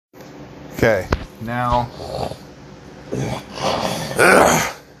Okay, now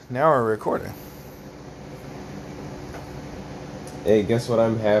we're recording. Hey, guess what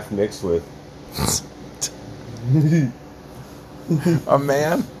I'm half mixed with? A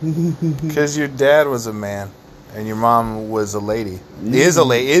man? Because your dad was a man, and your mom was a lady. Is a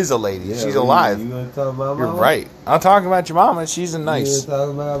lady. Yeah, She's alive. You gonna talk about You're mama? right. I'm talking about your mama. She's a You nice. gonna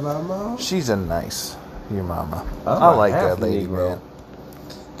talk about my mom? She's a nice. Your mama. I'm I a like half that lady, Negro. man.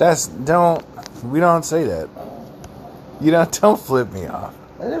 We don't say that. Don't flip me off.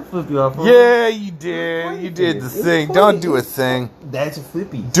 I didn't flip you off. Yeah, you did. You did the thing. Don't do a thing. That's a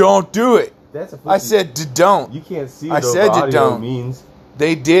flippy. Don't do it. That's a flippy. I said don't. You can't see I what said the you audio don't. means.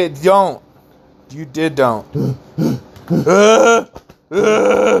 They did. Don't. You did don't.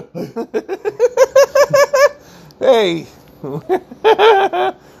 Hey.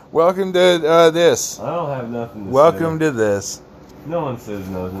 Welcome to this. I don't have nothing to Welcome say. to this. No one says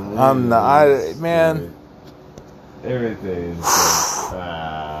nothing. I'm not. Man, Everything is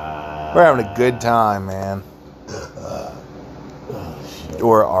we're having a good time, man.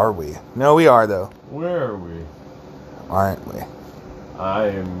 Or are we? No, we are, though. Where are we? Aren't we? I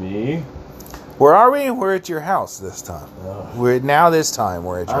am me. Where are we? We're at your house this time. This time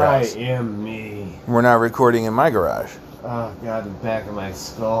we're at your I house. am me. We're not recording in my garage. Oh, God, the back of my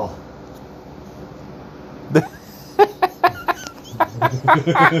skull.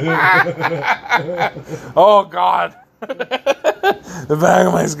 Oh, God. The back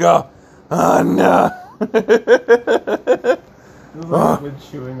of my skull. Oh, no. It's like I've been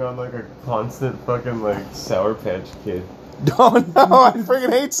chewing on like a constant fucking like Sour Patch Kid. Oh, no. I freaking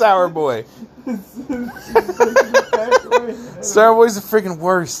hate Sour Boy. Sour Boy's the freaking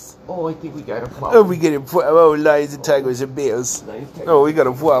worst. Oh, I think we got a Oh, problem. we get a problem. Oh, lions and tigers and bears. Oh, we got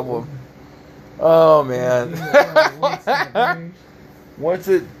a problem. Oh, man. What's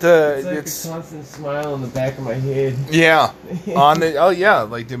it? It's like a constant smile on the back of my head. Yeah.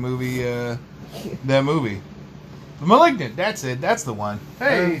 Like the movie, that movie. Malignant, that's it. That's the one.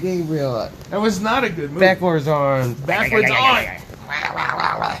 Hey, Gabriel. that was not a good movie. Backwards arms. Backwards on.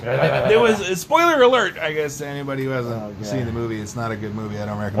 There was a spoiler alert, I guess, to anybody who hasn't seen the movie. It's not a good movie. I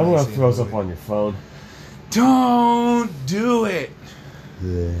don't recommend. I'm gonna seeing throw the something movie. on your phone. Don't do it.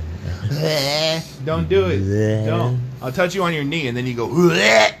 Don't do it. Don't. I'll touch you on your knee and then you go.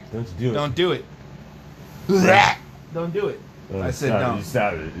 Don't do it. Don't do it. Don't do it. I said Stop it. don't. You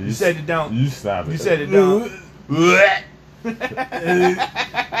stop it. You said it don't. You stop it. You said it don't.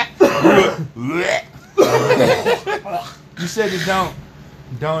 You said it don't.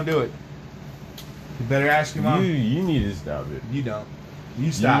 Don't do it. You better ask your mom. You need to stop it. You don't. You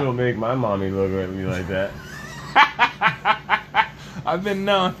You stop. don't make my mommy look at me like that. I've been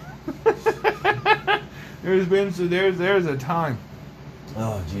known. There's a time.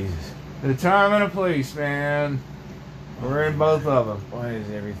 Oh Jesus! A time and a place, man. We're in both of them. Why is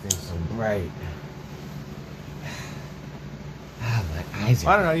everything so bright? Ah, my eyes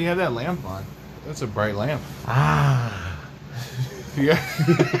I are... don't know. You have that lamp on. That's a bright lamp. Ah. Yeah.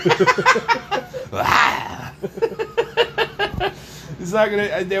 It's not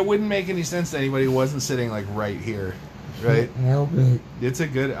gonna. That wouldn't make any sense to anybody who wasn't sitting like right here, right? Help it. It's a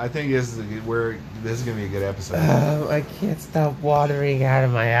good. I think this is a good, this is gonna be a good episode. I can't stop watering out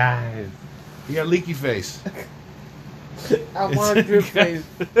of my eyes. You got leaky face. I want to drip face.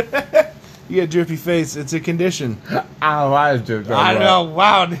 You got drippy face. It's a condition. I want to drip I don't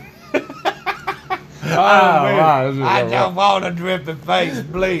want. I don't want a drippy face,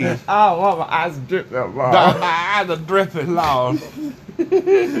 please. I want my eyes to drip that long. My eyes are dripping, Lord.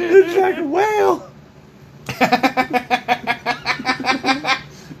 It's like a whale.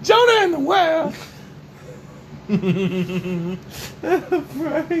 Jonah in the well.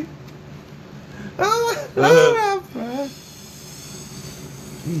 Right. Oh, my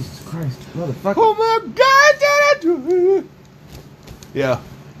Jesus Christ, motherfucker. Oh my God, did I do it? Yeah.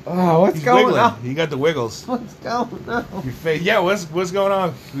 Oh, what's He's going wiggling. on? You got the wiggles. What's going on? Your face. Yeah, what's going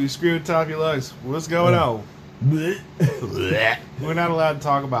on? You scream at the top of your lungs. What's going on? We're not allowed to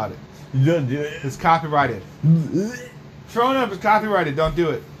talk about it. You don't do it. It's copyrighted. Throwing up is copyrighted. Don't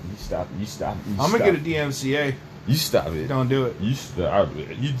do it. You stop. You stop. You I'm stop. gonna get a DMCA. You stop it. Don't do it. You stop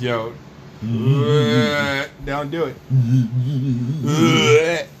it. You don't. Don't do it.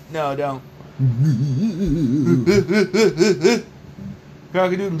 No, don't.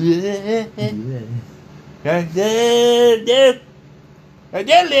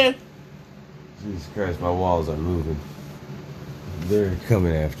 Jesus Christ, my walls are moving. They're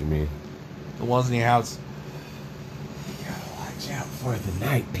coming after me. The walls in your house. You gotta watch out for the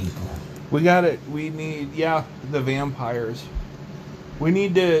night people. We got it. We need, the vampires. We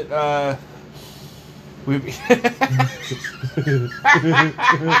need to We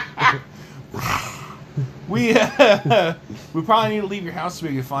we probably need to leave your house so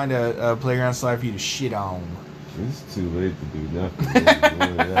we can find a playground slide for you to shit on. It's too late to do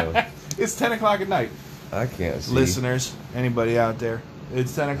nothing. It's 10 o'clock at night. I can't see. Listeners, anybody out there,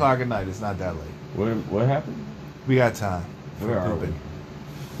 it's 10 o'clock at night. It's not that late. What happened? We got time. Where are we?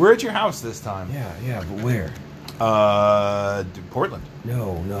 We're at your house this time. Yeah, but where? Portland.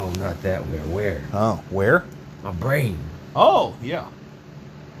 No, not that where. Oh, where? My brain. Oh, yeah.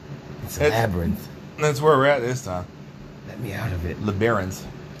 It's a labyrinth. That's where we're at this time. Let me out of it. Labyrinth.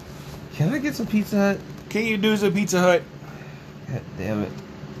 Can I get some Pizza Hut? Can you do some Pizza Hut? God damn it.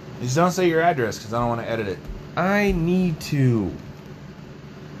 Just don't say your address because I don't want to edit it. I need to.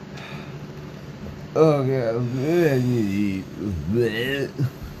 Oh, God.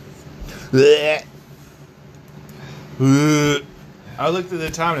 I looked at the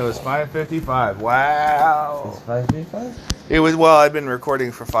time and it was 5:55. Wow. It's 5:55? It was, well, I've been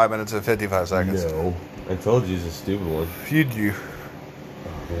recording for 5 minutes and 55 seconds. No. I told you it's a stupid one. You do.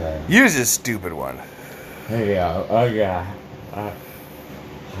 Oh, yeah. Use a stupid one. Hey, yeah.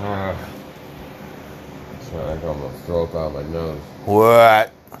 So I got my throat out my nose.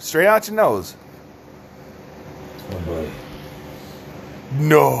 What? Straight out your nose. Oh, boy.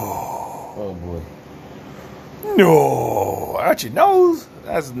 No. Oh, boy. No. Out your nose?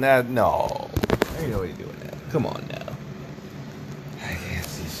 That's not, no. I know what you're doing that. Come on now. I can't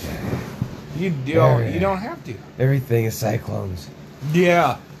see shit. You don't have to. Everything is cyclones.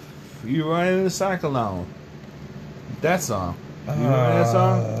 Yeah. You run into the cyclone. That song. You know that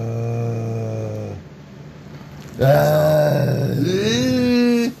song?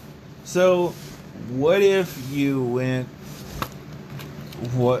 So, what if you went...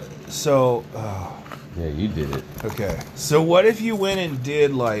 What... So... Yeah, you did it. Okay. So, what if you went and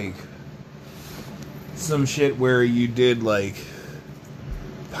did, like... Some shit where you did, like...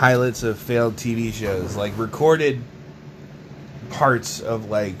 Pilots of failed TV shows. Like, recorded parts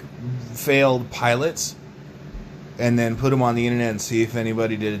of, like... Failed pilots... And then put them on the internet and see if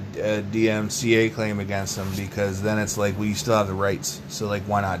anybody did a DMCA claim against them, because then it's like, well, you still have the rights, so like,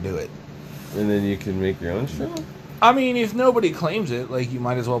 why not do it? And then you can make your own show? I mean, if nobody claims it, like, you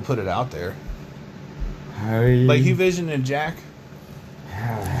might as well put it out there. Harry. Like Vision and Jack.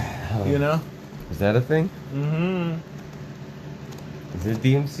 You know? Is that a thing? Mm-hmm. Is it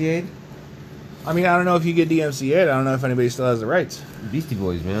DMCA'd? I mean, I don't know if you get DMCA'd. I don't know if anybody still has the rights. Beastie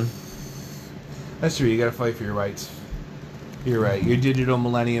Boys, man. That's true. You gotta fight for your rights. You're right. Your Digital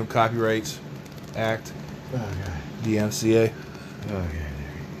Millennium Copyrights Act. Oh, God. DMCA. Oh, God.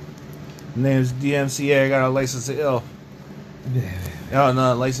 Name's DMCA. I got a license to ill. Oh,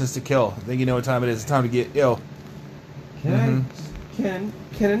 no, license to kill. I think you know what time it is. It's time to get ill. Can a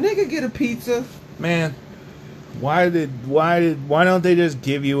nigga get a pizza? Man, why don't they just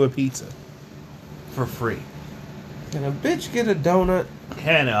give you a pizza for free? Can a bitch get a donut?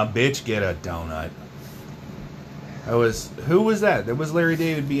 Can a bitch get a donut? Who was that? That was Larry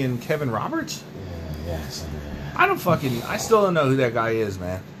David being Kevin Roberts? Yeah, yes. I still don't know who that guy is,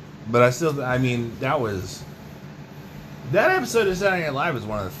 man. But that episode of Saturday Night Live was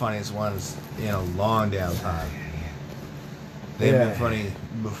one of the funniest ones in a long damn time. They've been funny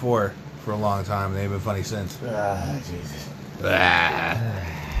before for a long time. They've been funny since. Ah, Jesus.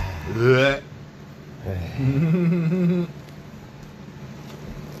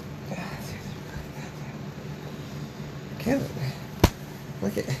 Can't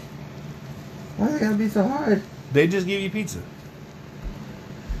look at. Why is it gotta be so hard? They just give you pizza.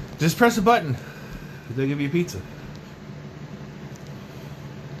 Just press a button. They'll give you pizza.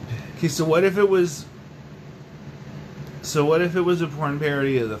 Okay, so what if it was a porn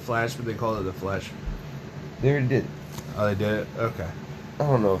parody of The Flash, but they called it The Flesh? They already did. Oh, they did it? Okay. I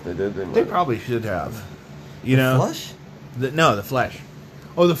don't know if they did. They probably should have. You know? Flush? No, The Flesh.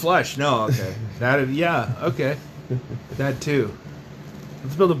 Oh, The Flesh. No, okay. Yeah, okay. That too.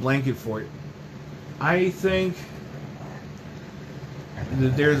 Let's build a blanket fort. I think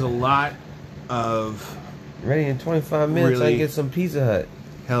that there's a lot of... Ready in 25 minutes, I Really? can get some Pizza Hut.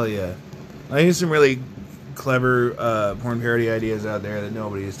 Hell yeah. I think some really clever porn parody ideas out there that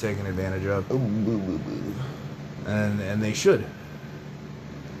nobody is taking advantage of. And they should.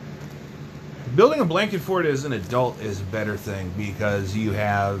 Building a blanket fort as an adult is a better thing because you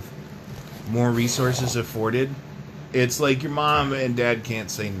have more resources afforded. It's like your mom and dad can't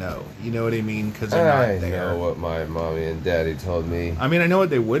say no. You know what I mean? Because they're I not there. know what my mommy and daddy told me. I mean, I know what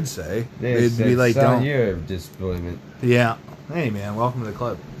they would say. They They'd said, be like, son, don't. you're a disappointment. Yeah. Hey, man, welcome to the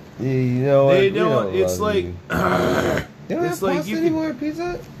club. Yeah, you know what? They We don't. It's love like. you. They don't It's have like pasta you could- anymore at Pizza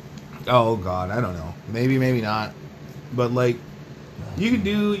Hut? Oh God, I don't know. Maybe, maybe not. But like, you could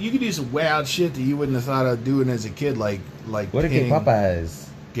do some wild shit that you wouldn't have thought of doing as a kid, like What are que papas?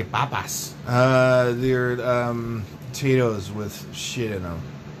 Que papas. They're potatoes with shit in them.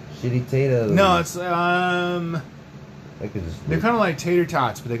 Shitty potatoes. No, it's I could just they're kind of like tater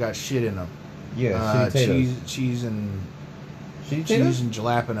tots, but they got shit in them. yeah, shitty potatoes. cheese and Shitty cheese potatoes? and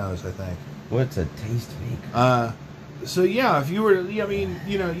jalapenos, I think. What's a taste maker? So yeah, if you were, I mean,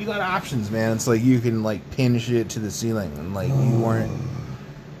 you know, you got options, man. It's like you can like pin shit to the ceiling, and like you weren't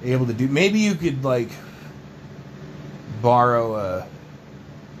able to do. Maybe you could like borrow a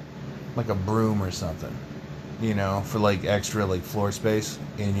broom or something, you know, for like extra like floor space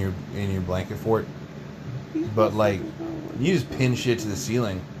in your blanket fort. But like, you just pin shit to the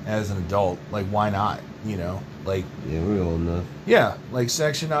ceiling as an adult. Like, why not? You know, like. Yeah, we're old enough. Yeah, like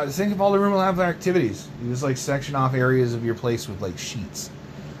section out. Think of all the room will have activities. You just like section off areas of your place with like sheets.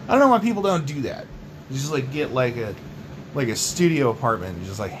 I don't know why people don't do that. You just like get like a studio apartment and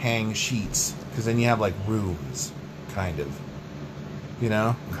just like hang sheets, because then you have like rooms, kind of. You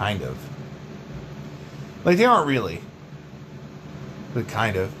know, kind of. Like they aren't really, but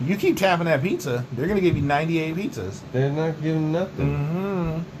kind of. You keep tapping that pizza, they're gonna give you 98 pizzas. They're not giving nothing.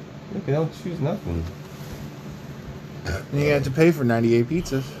 Mm-hmm. Look, they don't choose nothing. And you have to pay for 98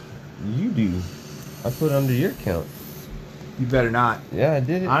 pizzas. You do. I put it under your account. You better not. Yeah, I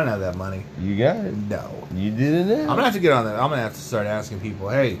did it. I don't have that money. You got it. No. You did it now. I'm gonna have to get on that. I'm gonna have to start asking people,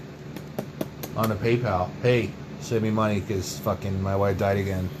 hey, on the PayPal, hey, send me money because fucking my wife died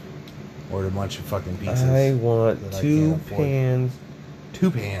again. Ordered a bunch of fucking pizzas. I want that I 2 can't afford. pans.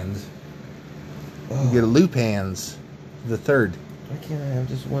 2 pans. Oh, You get a Lupans, the third. why can't I have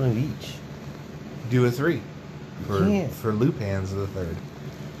just one of each? Do a 3 can't. for Lupans, the third.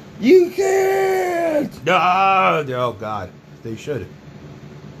 You can't. Oh God, they should.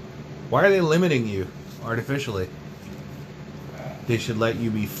 Why are they limiting you artificially? They should let you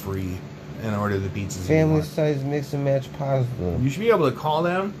be free and order the pizzas you Family want. size mix and match pasta. You should be able to call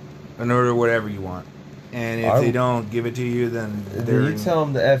them and order whatever you want. And if they don't give it to you, then they're... Then you tell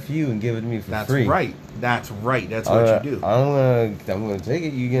them to F you and give it to me for That's free. right. That's right. That's what you do. I'm gonna take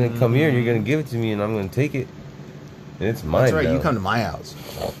it. You're gonna come here and you're gonna give it to me, and I'm gonna take it. And it's mine. That's right. Now. You come to my house.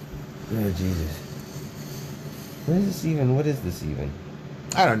 Oh Jesus! What is this even? What is this even?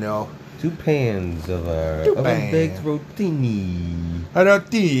 I don't know. 2 pans of a pans. baked rotini. A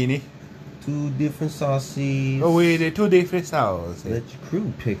rotini. 2 different sauces. Oh, wait, 2 different sauces. Let your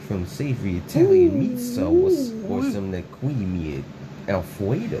crew pick from savory Italian meat sauce or some that creamy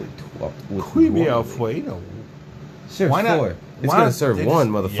Alfredo top with Creamy broccoli. Alfredo. Serve Why not? 4. It's Why gonna not- serve they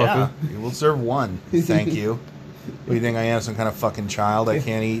 1, just- motherfucker. Yeah, it will serve 1. Thank you. What do you think I am? Some kind of fucking child? I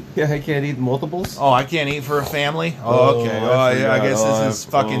can't eat. Yeah, I can't eat multiples. Oh, I can't eat for a family? Oh, okay. Oh, I Oh, yeah, I forgot. guess Oh, this is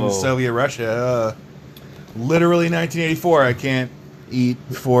fucking oh. Soviet Russia. Literally 1984, I can't eat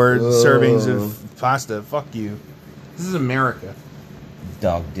 4 servings of pasta. Fuck you. This is America.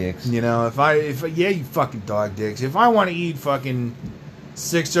 Dog dicks. You know, yeah, you fucking dog dicks. If I want to eat fucking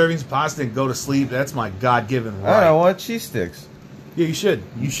 6 servings of pasta and go to sleep, that's my God-given right. I want cheese sticks. Yeah, you should.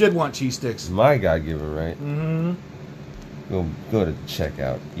 You should want cheese sticks. It's my God-given right. Mm-hmm. Go to the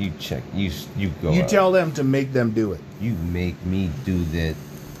checkout. You check. You go. You out. tell them to make them do it. You make me do that.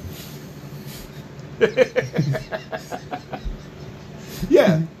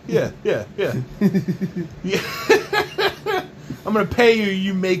 Yeah. Yeah. I'm gonna pay you.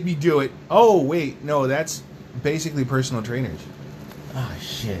 You make me do it. Oh wait, no, that's basically personal trainers, Oh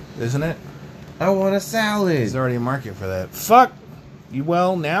shit! isn't it? I want a salad. There's already a market for that. Fuck. You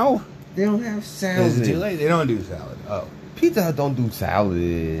well now? They don't have salad. Is it too late? They don't do salad. Oh. Pizza Hut don't do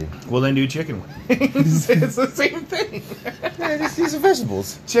salad. Well, then do chicken wings. It's the same thing. Yeah, just use some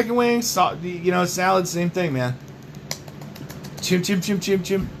vegetables. Chicken wings, salad, same thing, man. Chim.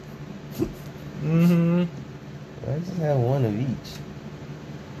 Mm-hmm. I just have 1 of each.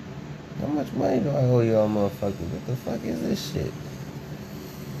 How much money do I owe y'all, motherfuckers? What the fuck is this shit?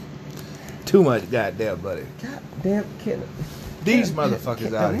 Too much goddamn, buddy. Goddamn kid. These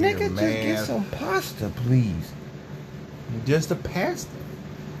motherfuckers out here, Nigga, man. just get some pasta, please. Just a pasta.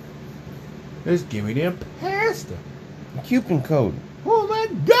 Just give me them pasta. Coupon code. Oh my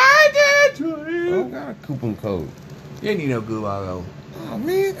God, that's I right. don't got a coupon code. You need no Gulago. Oh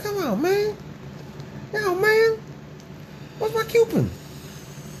man, come on, man. Yo, man. What's my coupon?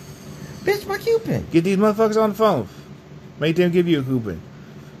 Bitch, my coupon. Get these motherfuckers on the phone. Make them give you a coupon.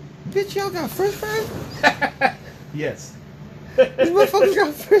 Bitch, y'all got french fries? Yes. These motherfuckers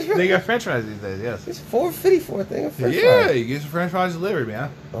got french fries? They got French fries these days. Yes. It's $4.50 for a thing of french Yeah, fries. you get some French fries delivered,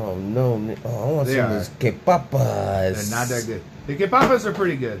 man. Oh, no. Oh, I want They some of are. those que papas. They're not that good. The papas are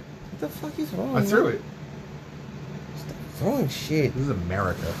pretty good. the fuck is wrong? I threw it. Stop throwing shit. This is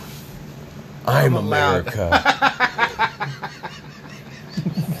America. I'm allowed. America.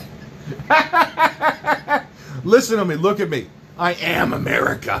 Listen to me. Look at me. I am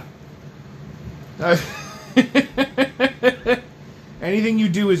America. Anything you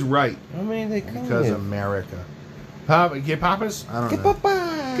do is right How many they come because in? America. Get papas? I don't Get know.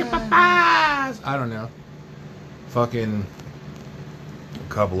 papas. Get papas. I don't know. Fucking a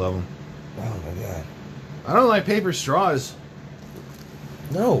couple of them. Oh my god. I don't like paper straws.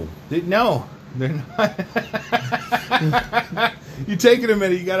 No. No, they're not. You take it a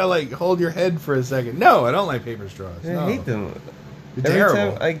minute. You gotta like hold your head for a second. No, I don't like paper straws. I No. hate them. They're Every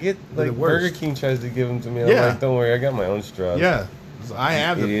terrible. time I get They're like the worst. Burger King tries to give them to me, I'm Yeah. like, don't worry, I got my own straws. Yeah, I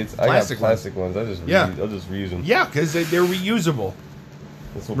have the Idiots. I got plastic ones. plastic ones. I just Yeah. I'll just reuse them. Yeah, because they're reusable,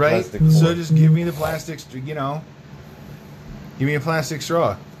 That's what right? plastic for. So just give me the plastic. You know, give me a plastic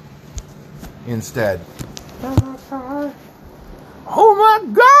straw instead. Oh my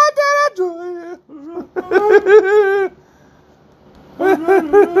God, did I do it?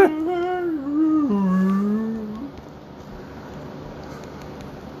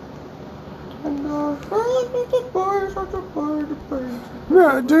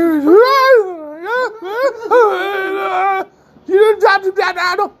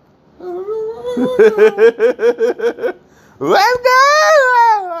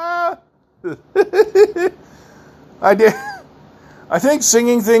 I did. I think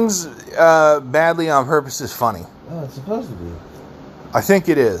singing things badly on purpose is funny. Oh, it's supposed to be. I think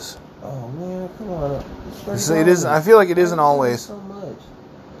it is. Oh man, come on. It isn't. I feel like it isn't always. So much.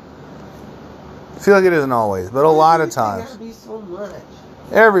 I feel like it isn't always, but a lot of times. Gotta be so much.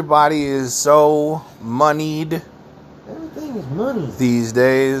 Everybody is so moneyed Everything is money. these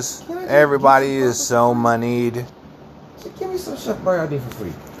days. Everybody is so moneyed. Just give me some Chef Boyardee for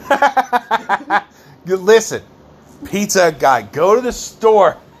free. Listen, pizza guy, go to the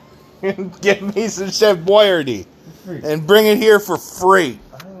store and get me some Chef Boyardee For free. and bring it here for free.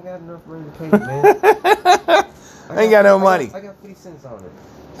 I ain't got enough money to pay you, man. I ain't got no money. I got 50 cents on it.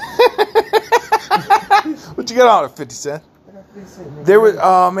 What you got on it, 50 cents? I got 50 cents. Man. There was,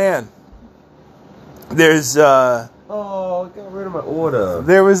 oh man. There's, Oh, I got rid of my order.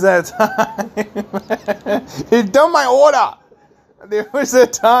 there was that time. It done my order. There was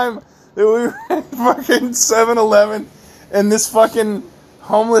that time that we were at fucking 7-Eleven and this fucking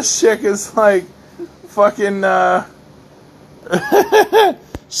homeless chick is like, fucking,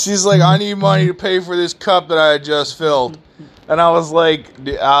 she's like, I need money to pay for this cup that I had just filled. And I was like,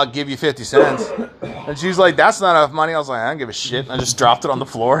 I'll give you 50 cents. And she's like, that's not enough money. I was like, I don't give a shit. And I just dropped it on the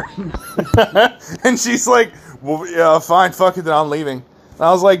floor. And she's like, well, yeah, fine, fuck it, then I'm leaving. And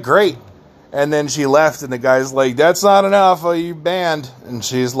I was like, great. And then she left, and the guy's like, that's not enough, you banned. And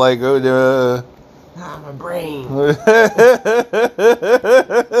she's like, oh, Ah, my brain.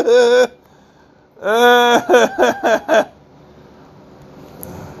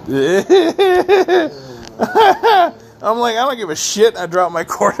 I'm like, I don't give a shit. I dropped my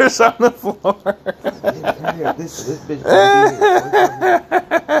quarters on the floor. This bitch.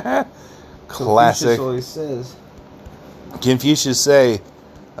 Classic. always says. Confucius say,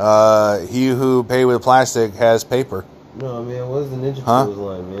 he who pay with plastic has paper. No, man, what is the Ninja Huh? Turtles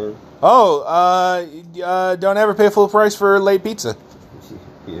line, man? Oh, don't ever pay full price for late pizza.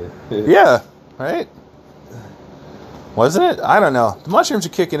 Yeah. Yeah, right? Wasn't it? I don't know. The mushrooms are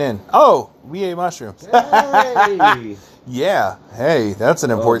kicking in. Oh, we ate mushrooms. Hey! Yeah. Hey, that's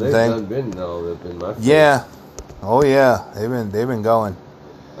an important they've thing. Been all up in my face. Yeah. Oh yeah. They've been going.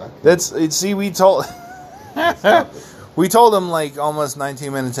 See, we told we told them like almost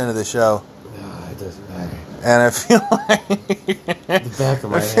 19 minutes into the show, Nah, it doesn't matter. and I feel like The back of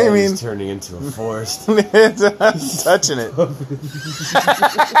my I head mean- is turning into a forest. I'm touching it.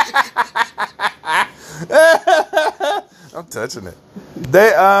 I'm touching it.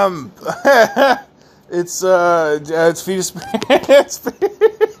 They it's fetus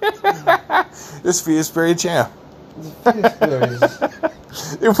it's fetus spray jam.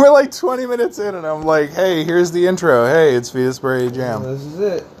 We're like 20 minutes in, and I'm like, hey, here's the intro. Hey, it's fetus spray jam. This is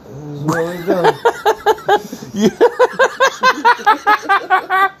it. This is what we've done.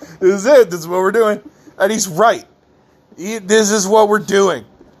 This is it. This is what we're doing. And he's right. This is what we're doing.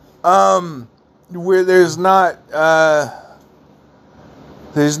 Where there's not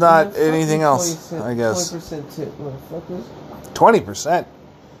anything else, I guess. 20% tip, motherfuckers. 20%?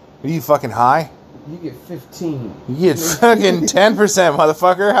 Are you fucking high? You get 15. You get fucking 10%,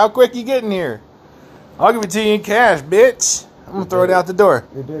 motherfucker. How quick you getting here? I'll give it to you in cash, bitch. I'm gonna throw it out the door.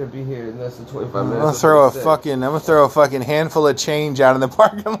 They better be here in less than 25 I'm minutes. gonna throw a fucking handful of change out in the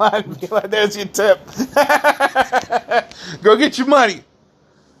parking lot and be like, "There's your tip. Go get your money.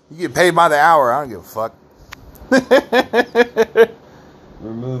 You get paid by the hour. I don't give a fuck."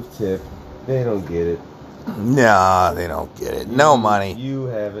 Remove tip. They don't get it. Nah, they don't get it. No money. You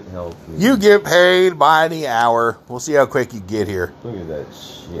haven't helped me. You get paid by the hour. We'll see how quick you get here. Look at that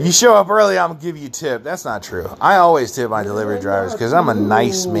shit. You show up early, I'm gonna give you a tip. That's not true. I always tip my delivery drivers because I'm a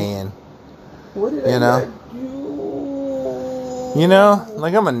nice man. What did You know? You know,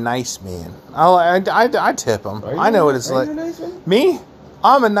 like I'm a nice man. I tip them. I know what it's like. Are you a nice man? Me?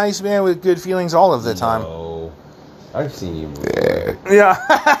 I'm a nice man with good feelings all of the time. No. I've seen you before.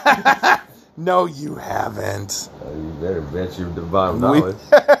 Yeah. No, you haven't. You better bet your bottom dollar.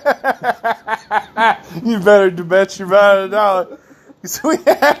 You better bet your $1. So we've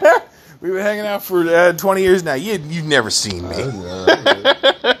been hanging out for 20 years now. You've never seen me.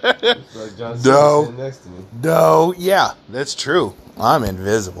 It's like John Cena sitting next to me. No, yeah, that's true. I'm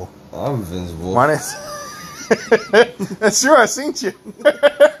invisible. I'm invincible. My name's that's true. I seen you.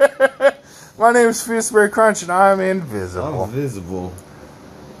 My name is Fistbury Crunch, and I'm invisible. I'm visible.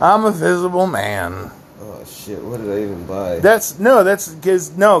 I'm a visible man. Oh shit! What did I even buy? That's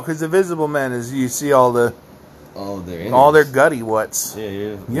because the visible man is you see all their gutty what's. Yeah,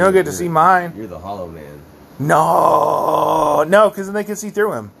 you don't get to see mine. You're the hollow man. No, because then they can see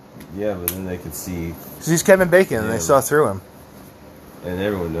through him. Yeah, but then they can see. He's Kevin Bacon, and they saw through him. And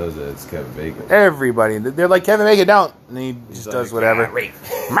everyone knows that it's Kevin Bacon. Everybody, they're like, Kevin Bacon, don't, and he just like, does whatever. Rape.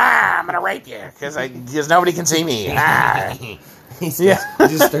 Ma, I'm gonna rape you because nobody can see me. Ah. He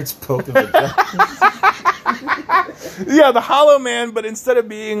just starts poking the guy. Yeah, the Hollow Man, but instead of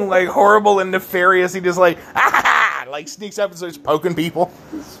being like horrible and nefarious, he just like sneaks up and starts poking people.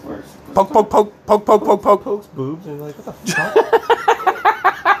 Poke. Pokes boobs and like, what the fuck?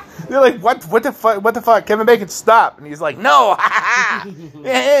 They're like, what the fuck? Kevin Bacon, stop! And he's like, no,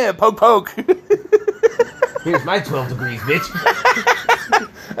 yeah, poke. Here's my 12 degrees, bitch.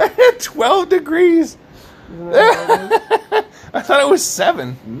 12 degrees. I thought it was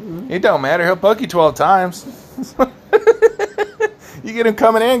 7. Mm-hmm. It don't matter. He'll poke you 12 times. You get him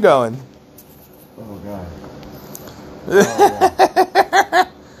coming and going. Oh, God.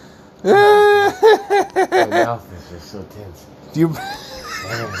 My mouth is just so tense. You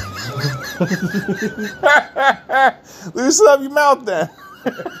loosen up your mouth then.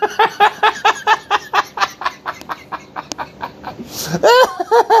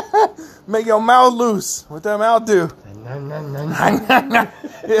 Make your mouth loose. What that mouth do?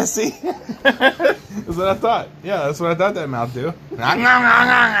 Yeah, see? That's what I thought. Yeah, that's what I thought that mouth do.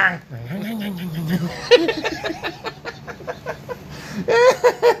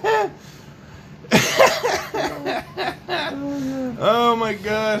 Oh my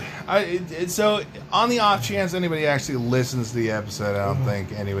god. So on the off chance anybody actually listens to the episode, I don't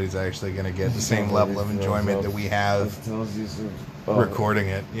think anybody's actually going to get the same level of enjoyment that we have recording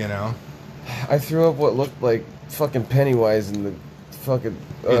it, you know. I threw up what looked like fucking Pennywise in the fucking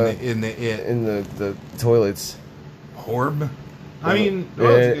in the toilets. Horb? I mean, it's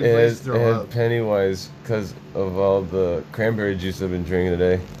a good place to throw up. Pennywise because of all the cranberry juice I've been drinking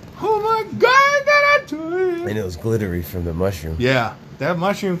today. Oh my god, did I do it? And it was glittery from the mushroom. Yeah, that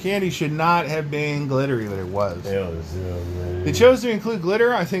mushroom candy should not have been glittery, but it was. It was glittery. They chose to include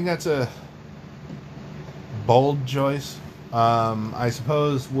glitter. I think that's a bold choice. I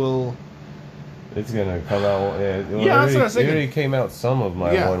suppose we'll... It's gonna come out. Yeah, that's what I was thinking. It already came out some of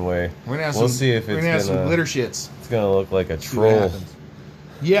my one way. We'll see if it's gonna have some glitter shits. It's gonna look like a troll.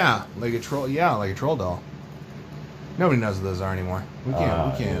 Yeah, like a troll. Yeah, like a troll doll. Nobody knows what those are anymore. We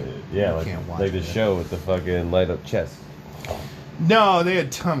can't. Yeah, we can't watch like the show with the fucking light up chest. No, they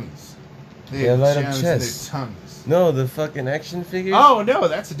had tummies. They had light up chests chests. and tummies. No, the fucking action figures. Oh no,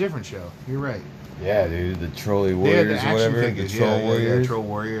 that's a different show. You're right. Yeah, dude, the Trolley Warriors, or whatever. Figures, the Troll Warriors. Yeah, Troll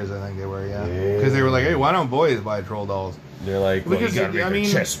Warriors, I think they were, because they were like, hey, why don't boys buy troll dolls? They're like, well, because you gotta make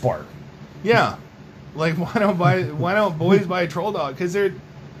their chest spark. Yeah, like why don't boys buy a troll doll? Because they're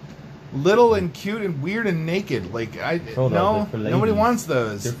little and cute and weird and naked. Like nobody wants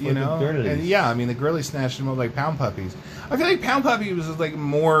those, you know. And yeah, I mean the girlies snatched them up like Pound Puppies. I feel like Pound Puppy was like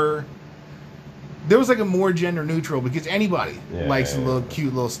more. There was like a more gender neutral because anybody likes a little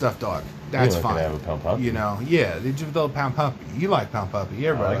cute little stuffed dog. That's fine. Have a Pound Puppy. You know, yeah, they just little Pound Puppy. You like Pound Puppy.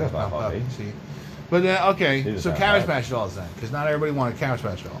 Everybody likes Pound Puppy. See, but okay, so Cabbage Patch Dolls then, because not everybody wanted Cabbage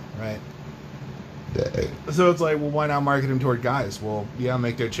Patch Doll, right? So it's like, well, why not market them toward guys? Well, yeah,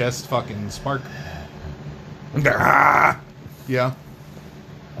 make their chests fucking spark. Yeah.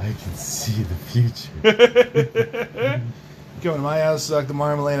 I can see the future. Come to my house, suck the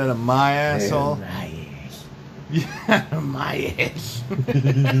marmalade out of my asshole. My Yeah, my ass.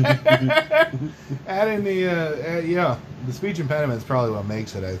 Adding the speech impediment is probably what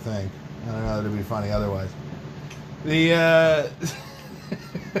makes it. I think. I don't know. It'd be funny otherwise. The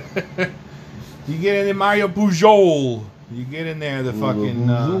you get in the Mario Pujol. You get in there. The fucking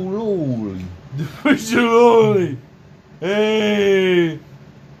the Pujol. Hey,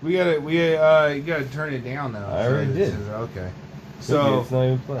 you gotta turn it down though. I already did. Okay. So it's not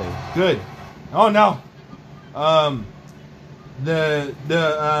even playing. good. Oh no.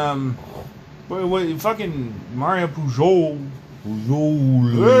 What fucking Mario Pujol. Hey,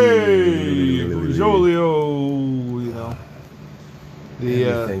 Pujolio, you know.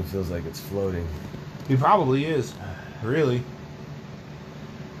 Everything feels like it's floating. He probably is, really.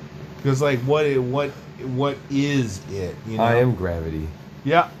 Because like, what is it? You know? I am gravity.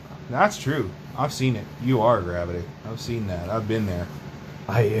 Yeah, that's true. I've seen it. You are gravity. I've seen that. I've been there.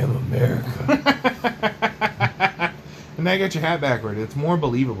 I am America. And now you got your hat backward. It's more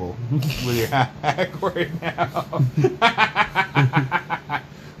believable with your hat backward now.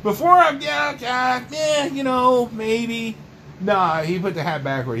 Before you know, maybe. Nah, he put the hat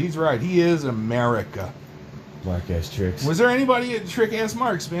backward. He's right. He is America. Mark ass tricks. Was there anybody at Trick Ass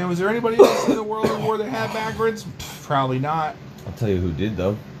Marks, man? Was there anybody else in the world who wore their hat backwards? Probably not. I'll tell you who did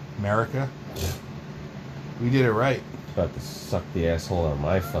though. America. We did it right. About to suck the asshole out of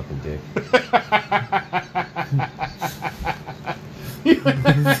my fucking dick.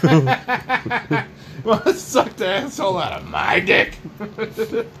 Well, suck the asshole out of my dick.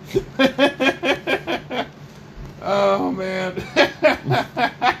 Oh man.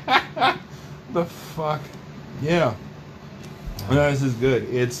 The fuck. Yeah. No, this is good.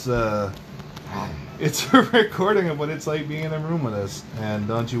 It's a recording of what it's like being in the room with us. And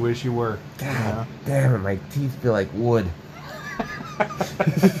don't you wish you were? God damn it, my teeth feel like wood.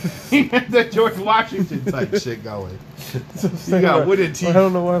 The George Washington type shit going. You got wooden teeth. I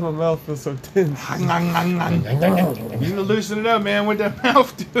don't know why my mouth feels so tense. You need to loosen it up, man, with that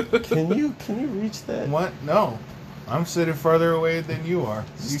mouth, dude. Can you reach that? What? No. I'm sitting farther away than you are.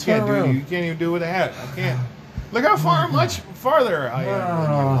 You Just can't turn do it. around. You can't even do it with a hat. I can't. Look how much farther I am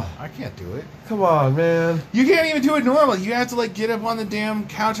than you. I can't do it. Come on, man. You can't even do it normal. You have to like get up on the damn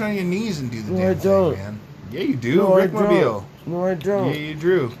couch on your knees and do the No, damn I don't. thing, man. Yeah, you do. No, I Rickmobile. don't. No, I don't. Yeah, you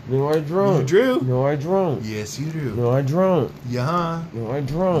drew. No, I don't. You drew? No, I don't. Yes, you do. No, I don't. Yeah. No, I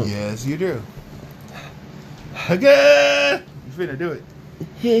don't. Yes, you do. Again. You finna do it.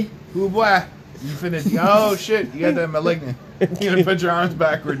 Ooh, boy. You finna. Oh, shit. You got that malignant. You gonna put your arms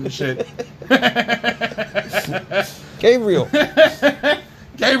backward and shit. Gabriel.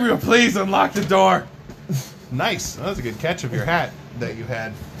 Gabriel, please unlock the door. Nice. That was a good catch of your hat that you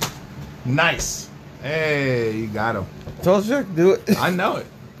had. Nice. Hey, you got him. Told you I could do it. I know it.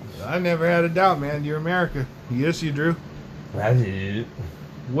 I never had a doubt, man. You're America. Yes, you drew. I did it.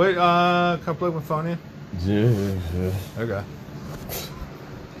 Wait, can I plug my phone in? Okay.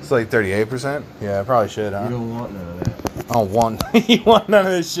 It's like 38%? Yeah, I probably should, huh? You don't want none of that. I don't want you want none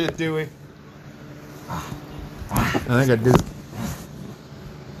of this shit, do we? I think I do.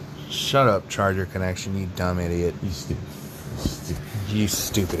 Shut up, charger connection, you dumb idiot. You stupid. You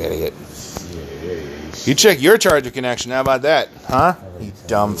stupid idiot. Yeah. You check your charger connection, how about that? Huh? You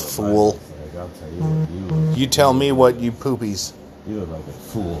dumb fool. I'll tell you what, You tell me what, you poopies. you look like a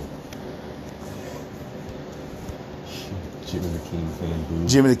fool. Jimmy the King fan boo.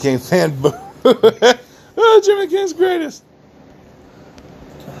 Jimmy the King fan boo. Oh, Jimmy the King's greatest.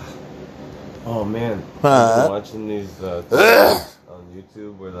 Oh man, Huh? I've been watching these TikToks on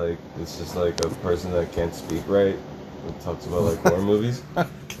YouTube where like it's just like a person that can't speak right and talks about like horror movies.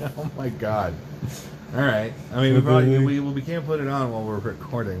 Oh my god. Alright. I mean, we can't put it on while we're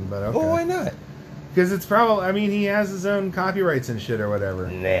recording, but okay. Oh, why not? Because it's probably, I mean, he has his own copyrights and shit or whatever.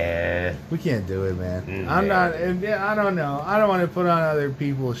 Nah. We can't do it, man. Nah. I'm not, and I don't know. I don't want to put on other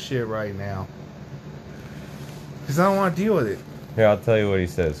people's shit right now. Because I don't want to deal with it. Here, I'll tell you what he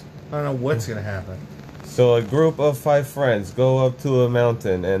says. I don't know what's going to happen. So a group of 5 friends go up to a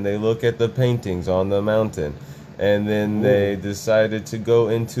mountain and they look at the paintings on the mountain. And then they decided to go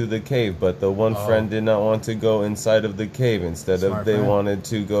into the cave, but the one friend did not want to go inside of the cave. Instead Smart of they friend. wanted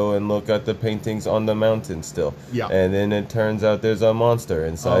to go and look at the paintings on the mountain still. Yeah. And then it turns out there's a monster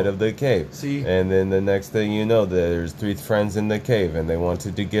inside of the cave. See? And then the next thing you know, there's 3 friends in the cave and they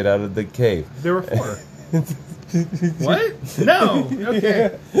wanted to get out of the cave. There were 4. What? No.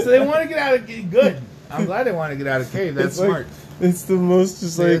 Okay. So they want to get out of good. I'm glad they want to get out of cave. That's It's like- smart. It's the most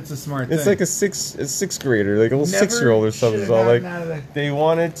just See, like it's a smart It's thing. like a sixth grader, like a little Never 6-year-old or something. should've It's all like gotten out of the- they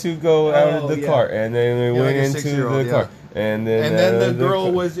wanted to go out of the yeah. car, and then they Yeah, went like a into 6-year-old, the car, And And then then the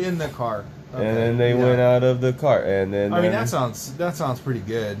girl was in the car. And then they went out of the car. And then I mean, that sounds pretty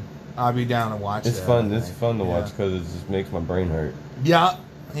good. I'll be down to watch it's that. fun. It's fun to watch because it just makes my brain hurt. Yeah,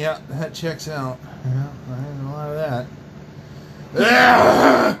 that checks out. Yeah, I had a lot of that. Oh,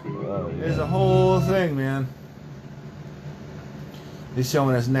 yeah. There's a whole thing, man. They're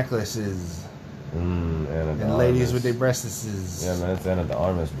showing us necklaces Anna de and ladies Armas. with their breasts. Yeah, man, it's Anna de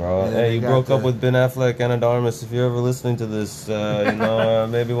Armas, bro. And Hey, they you got broke up the- with Ben Affleck, Anna de Armas. If you're ever listening to this,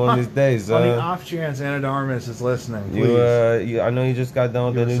 maybe one of these days. On the off chance Anna de Armas is listening, please. I know you just got done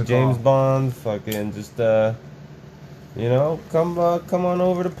with Give the us new a James call. Bond. Fucking just, come on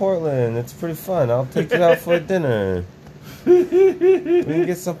over to Portland. It's pretty fun. I'll take you out for dinner. We can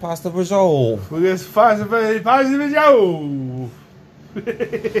get some pasta Brazil. We get positive Joe.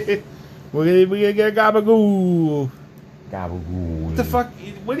 We're gonna get gabagoo. Gabagool. What the fuck?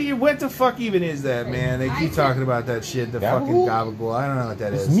 What the fuck even is that, man? They keep talking about that shit. The fucking Gabagool? gabagool. I don't know what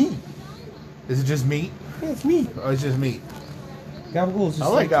that is. It's meat. Is it just meat? Yeah, it's meat. Or it's just meat? Gabagool is just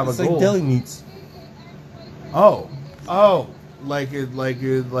I like It's like gabagool. deli meats. Oh, like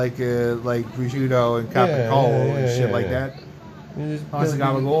prosciutto and capicola and shit like that. It's Oh, it's a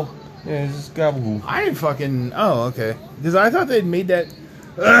gabagool. Yeah, it's just gabagool. I didn't fucking. Oh, okay. Because I thought they'd made that.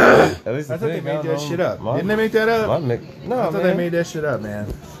 At least I thought they made that shit up. My- Didn't they make that up? No, I thought man. they made that shit up,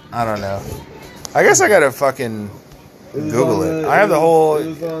 man. I don't know. I guess I gotta fucking Google it. I have the whole.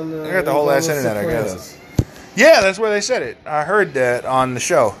 I got the whole ass internet, I guess. Yeah, that's where they said it. I heard that on the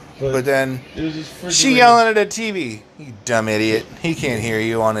show, but then It was just she yelling at a TV. You dumb idiot. He can't hear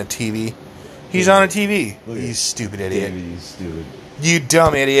you on a TV. He's on a TV. Look at You it. stupid idiot. You stupid. You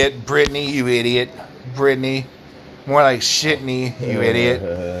dumb idiot. Brittany, you idiot. Brittany. More like Shitney, you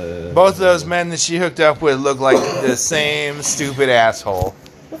idiot. Both of those men that she hooked up with look like the same stupid asshole.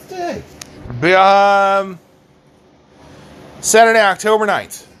 What the heck? Saturday, October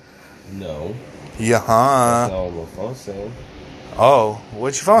 9th. No. Yeah, That's huh? not what my phone's saying. Oh,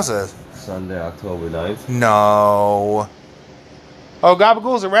 what your phone says? Sunday, October 9th. No. Oh,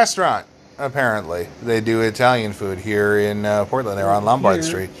 Gabagool's a restaurant, apparently. They do Italian food here in Portland. They're on Lombard Here?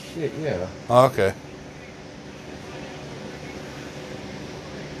 Street. Shit, yeah. Oh, okay.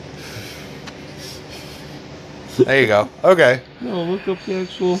 There you go. Okay. No, look up the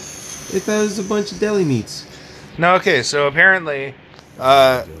actual. It has a bunch of deli meats. No, okay, so apparently,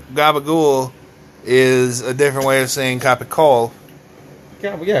 Gabagool is a different way of saying capicola.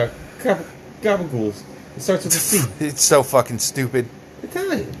 Gabagools. It starts with a C. It's so fucking stupid.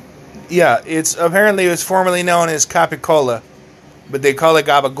 Italian. Yeah, it was formerly known as capicola, but they call it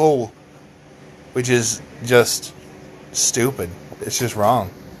Gabagool, which is just stupid. It's just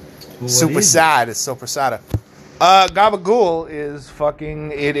wrong. Super sad. It's super sad. Gabagool is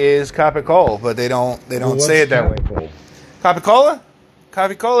fucking. It is capicola, but they don't say it that way. Capicola?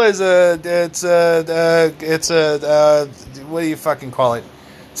 Capicola is what do you fucking call it?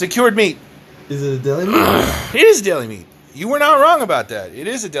 It's a cured meat. Is it a deli meat? It is deli meat. You were not wrong about that. It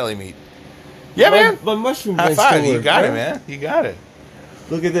is a deli meat. Yeah, man. My mushroom High brain five. still You works, got it, right? man. You got it.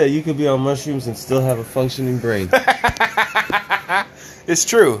 Look at that. You could be on mushrooms and still have a functioning brain. It's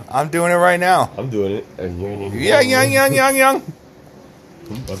true. I'm doing it right now. I'm doing it. And you're Yeah, young.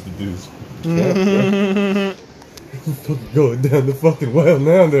 I'm about to do this. Fucking going down the fucking well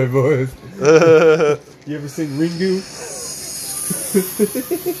now there, boys. You ever seen Ringu?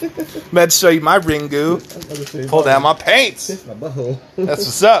 Meant to show you my Ringu. Pull down my paints. It's my butthole. That's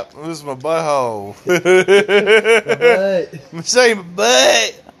what's up. This is my butthole. Alright. Let me show you my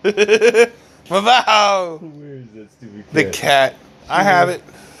butt. My butthole. Where is that stupid cat? The cat. I have it.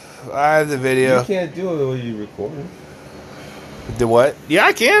 I have the You video. can't do it while you record. The what? Yeah,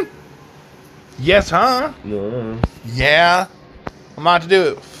 I can. Yes, huh? No. Yeah. I'm about to do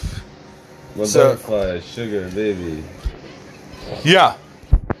it. My So- butterfly, sugar, baby. Yeah.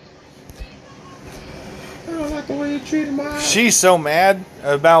 I don't like the way you treated my eyes. She's so mad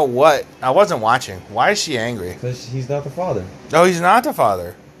about what? I wasn't watching. Why is she angry? Because he's not the father. Oh, he's not the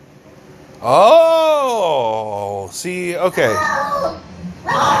father. Oh, see, okay.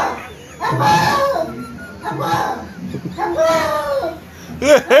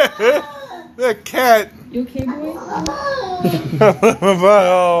 The cat. You okay, boy?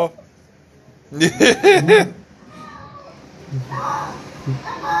 Oh. You okay,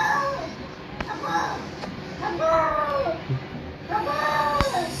 boy?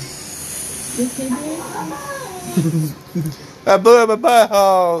 I blew up my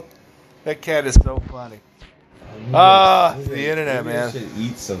butthole. That cat is so funny. Ah, the internet, Maybe I man. should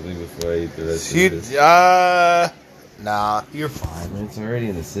eat something before I eat the rest of You, this. nah, you're fine. It's already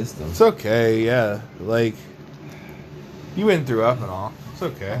in the system. It's okay, yeah. Like, You went and threw up and all. It's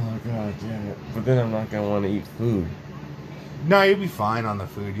okay. Oh god damn it. But then I'm not gonna want to eat food. No, you'll be fine on the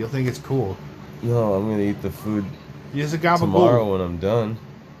food. You'll think it's cool. No, I'm gonna eat the food Use a gabagool. tomorrow when I'm done.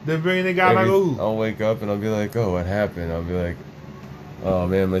 Then bring the Maybe gabagool. I'll wake up and I'll be like, oh, what happened? I'll be like, oh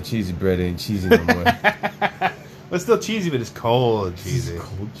man, my cheesy bread ain't cheesy no more. But it's still cheesy, but it's cold cheesy. It's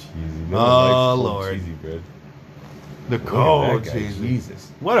cold cheesy. No Oh, one likes cold Lord. cheesy bread. The Look at cold that guy, cheesy.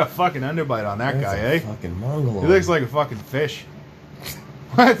 Jesus. What a fucking underbite on that That's guy, a eh? fucking Mongoloid. He looks like a fucking fish.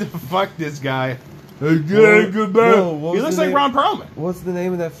 What the fuck, this guy? He Whoa, what was looks the like name- Ron Perlman. What's the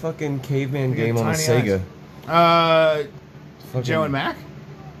name of that fucking caveman He got game on the tiny Sega? Joe Fucking- and Mac?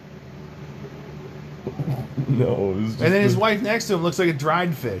 No. It was just And then his the- wife next to him looks like a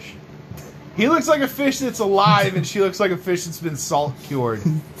dried fish. He looks like a fish that's alive, and she looks like a fish that's been salt cured.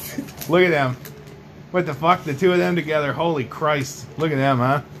 Look at them. What the fuck? The two of them together. Holy Christ. Look at them,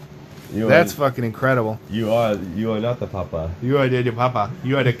 huh? You That's are, fucking incredible. you are not the papa. You are the papa.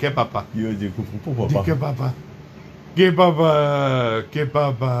 You are the ke papa. You are the Ke papa. Ke papa. Ke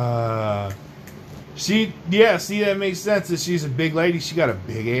papa. She, yeah, see, that makes sense. That she's a big lady. She got a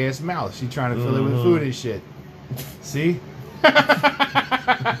big ass mouth. She trying to fill it with food and shit. See?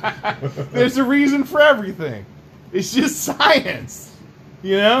 There's a reason for everything. It's just science.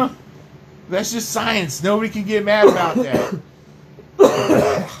 You know? That's just science. Nobody can get mad about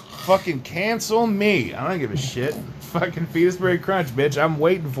that. Fucking cancel me. I don't give a shit. Fucking Fetusberry Crunch, bitch. I'm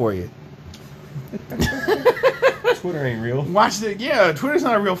waiting for you. Twitter ain't real. Watch the Twitter's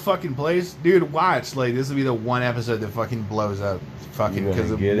not a real fucking place. Dude, watch. Like, this will be the one episode that fucking blows up. Fucking You're because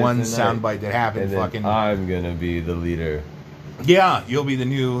gonna of get it one tonight. soundbite that happened. And then Fucking I'm gonna be the leader. yeah, you'll be the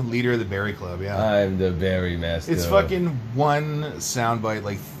new leader of the Berry Club. Yeah, I'm the berry master. it's fucking one soundbite,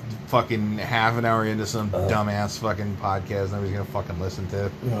 like fucking half an hour into some dumbass fucking podcast nobody's gonna fucking listen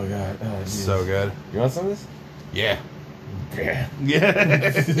to. Oh god. Oh, It's Jesus. so good. You want some of this? Yeah. Yeah.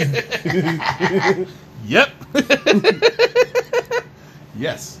 Yeah. Yep.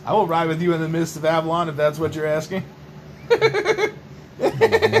 Yes, I will ride with you in the midst of Avalon if that's what you're asking.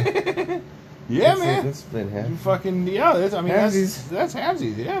 Yeah, man. That's been half. You fucking that's Halvesies. that's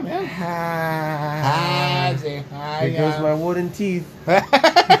halvesies, yeah, man. Here goes my wooden teeth.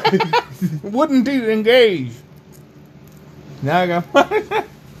 Wooden teeth engaged. Now I go.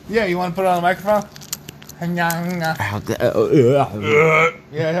 Yeah, you want to put it on the microphone?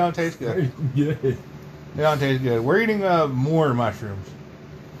 Yeah, it don't taste good. It don't taste good. We're eating more mushrooms.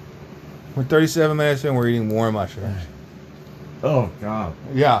 We're 37 minutes in. We're eating more mushrooms. Oh god.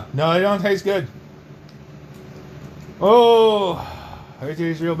 Yeah, no, they don't taste good. Oh, it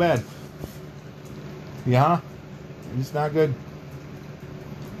tastes real bad. Yeah, it's not good.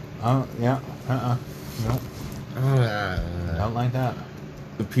 Yeah, no, don't like that.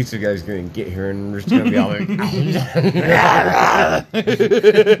 The pizza guy's gonna get here and we're just gonna be all like,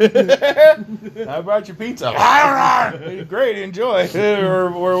 I brought you pizza. Great, enjoy.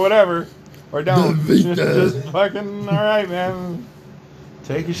 or whatever. Or don't. Just fucking, alright, man.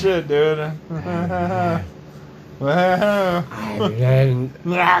 Take your shit, dude.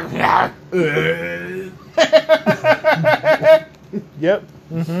 Yep.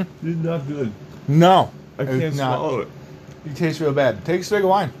 It's not good. No. I can't It's not. swallow it. You taste real bad. Take a swig of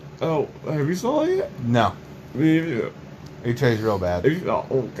wine. Oh, have you swallowed it yet? No. Yeah. It tastes real bad.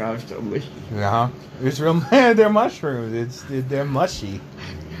 Oh gosh, delicious. Yeah. It's real. They're mushrooms. They're mushy.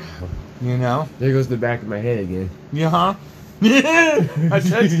 You know? There goes the back of my head again. Yeah. I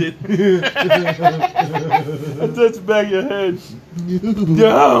touched it. I touched the back of your head.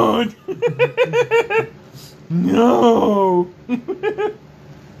 Don't. No.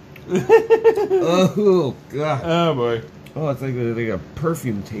 Oh god. Oh boy. Oh, it's like a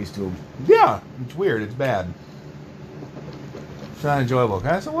perfume taste to them. Yeah. It's weird. It's bad. It's not enjoyable. Can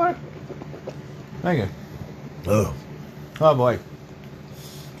I have some water? Thank you. Oh. Oh boy.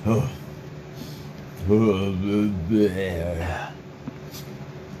 Oh.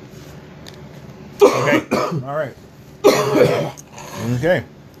 Okay. All right. Okay.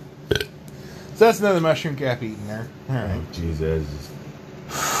 So that's another mushroom cap eaten there. All right. Oh, Jesus.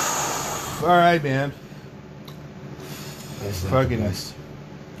 All right, man. That's not Fucking the best.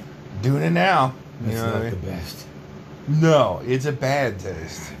 doing it now. You That's know what I not mean? the best. No, it's a bad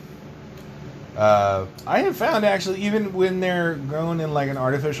taste. I have found actually, even when they're grown in like an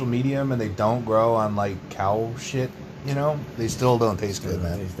artificial medium and they don't grow on like cow shit, you know, they still don't taste good,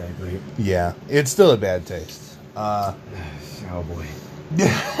 man. Taste that great. Yeah, it's still a bad taste. Cowboy.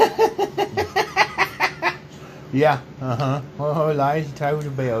 Yeah. Oh, lies told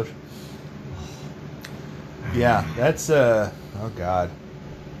about. Yeah, that's oh god.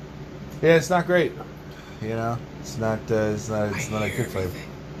 Yeah, it's not great. You know, It's not a good flavor.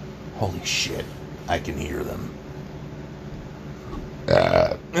 Holy shit. I can hear them.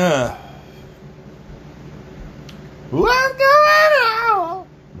 What's going on?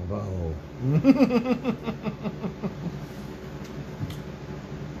 My butthole.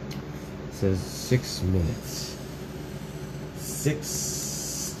 It says 6 minutes.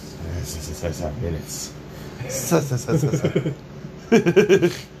 6 minutes.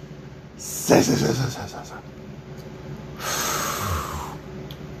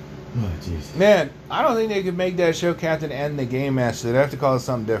 Oh, jeez. Man, I don't think they could make that show Captain N the Game Master. They'd have to call it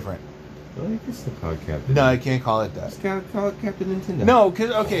something different. Well, you can still call it Captain. No, I can't call it that. Just gotta call it Captain Nintendo. No,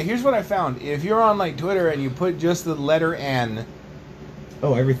 because, okay, here's what I found. If you're on, like, Twitter and you put just the letter N,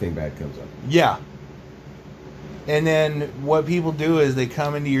 Oh, everything bad comes up. yeah. And then what people do is they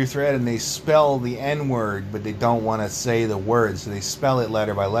come into your thread and they spell the N word, but they don't want to say the word, so they spell it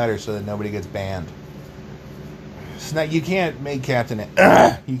letter by letter so that nobody gets banned. So now you can't make Captain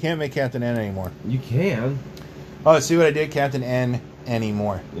N. You can't make Captain N anymore. You can. Oh, see what I did? Captain N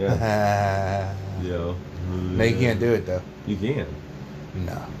anymore. Yeah. Yo. No, you can't do it, though. You can.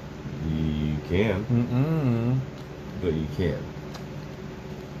 No. You can. Mm-mm. But you can.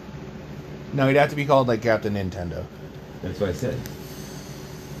 No, he'd have to be called, like, Captain Nintendo. That's what I said.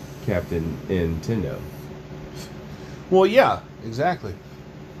 Captain Nintendo. Well, yeah, exactly.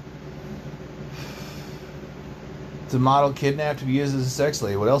 It's a model kidnapped to be used as a sex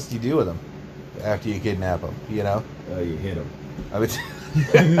slave. What else do you do with him after you kidnap him? You know? You hit him. I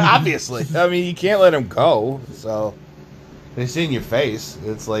mean, obviously. I mean, you can't let him go. So, it's in your face.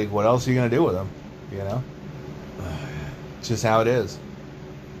 It's like, what else are you going to do with him? You know? It's just how it is.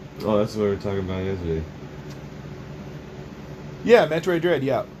 Oh, that's what we were talking about yesterday. Yeah, Metroid Dread,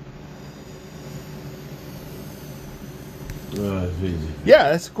 yeah. Yeah,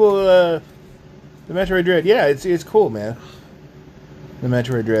 that's cool. The Metroid Dread, yeah, it's cool, man. The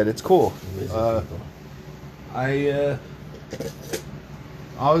Metroid Dread, it's cool. I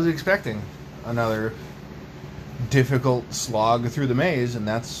was expecting another difficult slog through the maze, and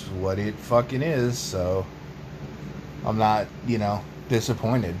that's what it fucking is. So I'm not,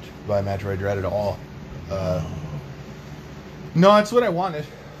 disappointed by Metroid Dread at all. No, it's what I wanted.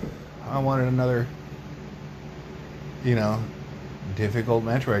 I wanted another, difficult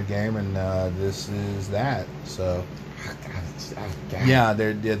Metroid game, and this is that. So, yeah,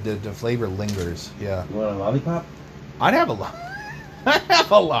 the flavor lingers. Yeah, You want a lollipop? I'd have I'd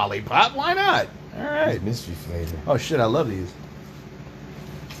have a lollipop. Why not? All right. Mystery flavor. Oh shit, I love these.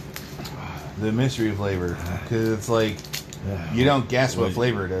 The mystery flavor, because it's like you don't guess what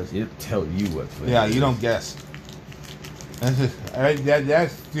flavor it is. It'll tell you what flavor. Yeah, it you is. don't guess. That's just,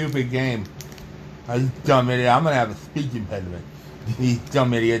 that stupid game. Dumb idiot. I'm gonna have a speech impediment. These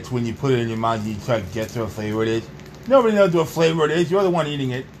dumb idiots. When you put it in your mouth, you try to guess what flavor it is. Nobody knows what flavor it is. You're the one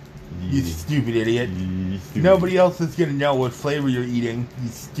eating it. You stupid idiot. Nobody else is gonna know what flavor you're eating. You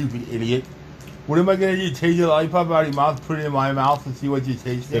stupid idiot. What am I gonna do? Take your lollipop out of your mouth, put it in my mouth, and see what you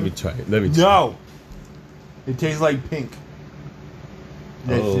taste? Let me try it. Let me try No. It tastes like pink.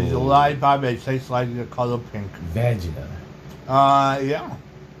 This is a lollipop that tastes like the color pink. Vagina. Yeah.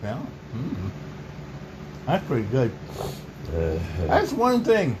 That's pretty good. That's one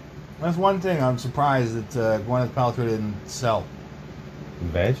thing. I'm surprised that Gwyneth Paltrow didn't sell.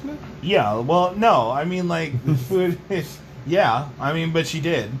 Vagina? Yeah, well, no. I mean, like, the food... yeah, I mean, but she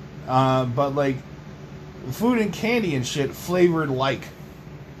did. But, like, food and candy and shit flavored like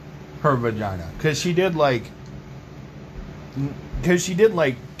her vagina. Because she did, like...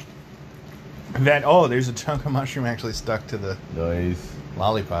 that... Oh, there's a chunk of mushroom actually stuck to the Nice.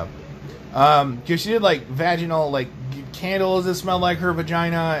 lollipop. Because she did, like, vaginal, like, candles that smelled like her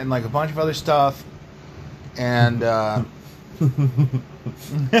vagina and, like, a bunch of other stuff. And, I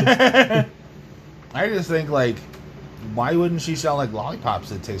just think, like, why wouldn't she sell, like, lollipops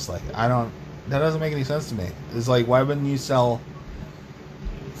that taste like it? That doesn't make any sense to me. It's like, why wouldn't you sell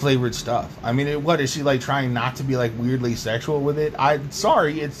flavored stuff? I mean, is she, like, trying not to be, like, weirdly sexual with it?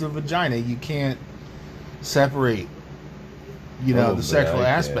 Sorry, it's a vagina. You can't separate, the sexual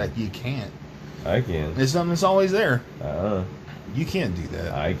aspect. You can't. I can. It's something that's always there. Uh-uh. You can't do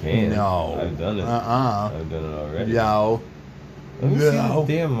that. I can. No. I've done it. Uh-uh. I've done it already. No. Let me see No.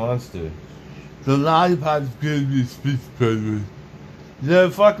 the damn monster. The lollipop's good to speech president.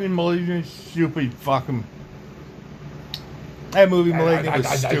 The fucking Malignant, stupid fucking... That movie Malignant was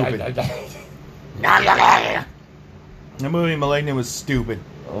stupid. That movie Malignant was stupid.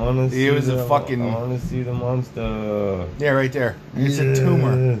 I wanna see It was a the- fucking... I want to see the monster. Yeah, right there. It's a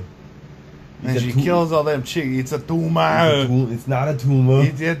tumor. And It's a she tumor. kills all them chicks. It's a tumor. It's not a tumor.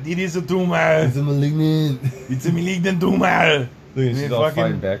 It is a tumor. It's a malignant. It's a malignant tumor. Look, And she's it all fucking-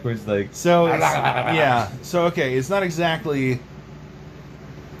 flying backwards, like. So, yeah. So, okay, it's not exactly...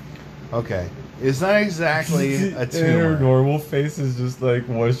 Okay. It's not exactly a And her tumor. normal face is just like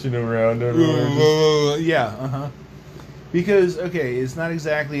washing around everywhere. Yeah, uh-huh. Because, okay, it's not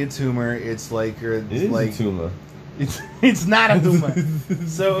exactly a tumor. It's like... Or It is like a tumor. it's not a tumor.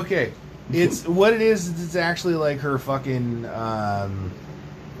 So, okay. It's... What it is, it's actually like her fucking... And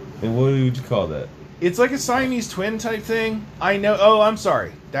what would you call that? It's like a Siamese twin type thing. I know. Oh, I'm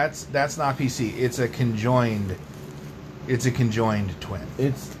sorry. That's not PC. It's a conjoined twin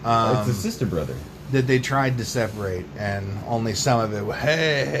It's Um, a sister brother. that they tried to separate, and only some of it.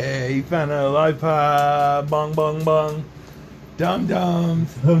 Hey, you found a lollipop, bong bong bong, dum dum,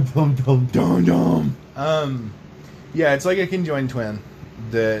 Dum dum dum dum dum. Yeah, it's like a conjoined twin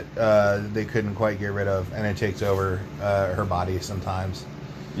that they couldn't quite get rid of, and it takes over her body sometimes.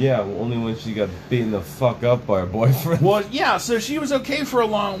 Yeah, well, only when she got beaten the fuck up by her boyfriend. Well, yeah, so she was okay for a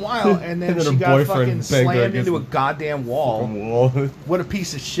long while, and then And then she her got boyfriend fucking banged her slammed into a against goddamn wall. Wall. What a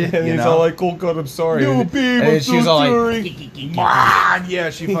piece of shit, And you he's know? all like, "Oh God, I'm sorry." No, And- babe, and I'm she was so all sorry. like, Ah, yeah,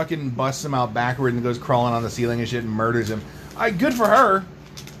 she fucking busts him out backward and goes crawling on the ceiling and shit and murders him. Good for her,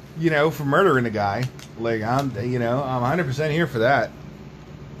 you know, for murdering a guy. Like, I'm 100% here for that.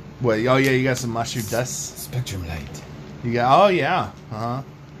 What? Oh yeah, you got some mustard dust. "Spectrum light." You got? Oh yeah,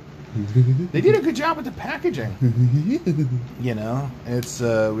 They did a good job with the packaging. You know, it's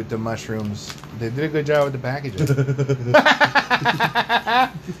with the mushrooms. They did a good job with the packaging.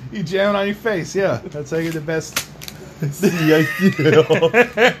 You jam it on your face, yeah. That's how you get the best.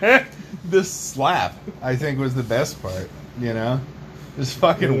 This slap, I think, was the best part. You know, just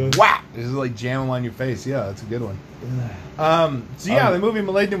fucking whack, just like jam them on your face. Yeah, that's a good one. So yeah, the movie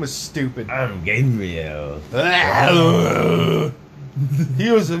 *Malignant* was stupid. I'm Gabriel. He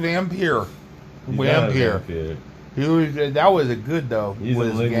was a vampire. Vampire. He was, that was a good though. He's a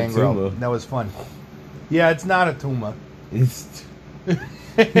was malignant Gangrel. tumor. That was fun. Yeah, it's not a tumor. It's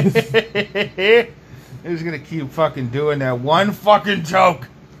He's gonna keep fucking doing that one fucking joke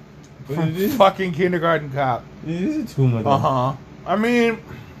But from it is- fucking Kindergarten Cop. it is a tumor. Though. I mean,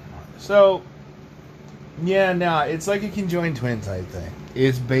 so yeah, no, it's like a conjoined twin type thing.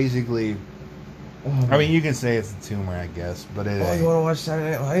 It's basically. I mean, you can say it's a tumor, I guess, but it Oh, ain't. you want to watch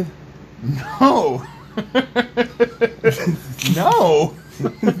Saturday Night Live? No. No.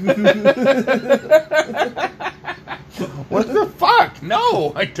 What the fuck?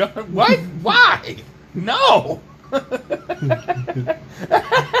 No, I don't. What? Why? No.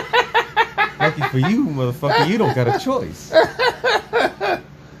 Lucky for you, motherfucker, you don't got a choice.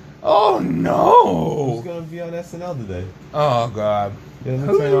 Oh Who's no. gonna be on SNL today? Oh god. Yeah,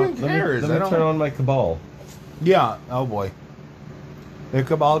 Who even cares? Let I me don't- turn on my Cabal. Yeah. Oh boy. The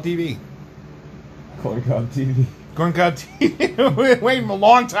Cabal TV. Corn Cob TV. Corn Cob TV. We're waiting a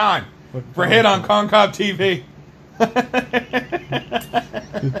long time for a hit on Corn Cob TV.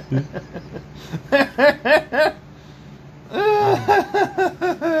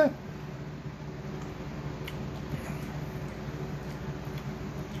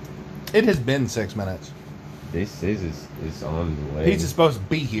 It has been 6 minutes. They say it's on the way. He's supposed to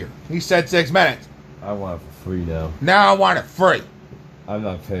be here. He said 6 minutes. I want it for free now. Now I want it free. I'm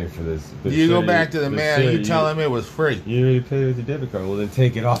not paying for this. But You go sure, back to the but man. sure, You tell him it was free. You already paid with your debit card. Well, then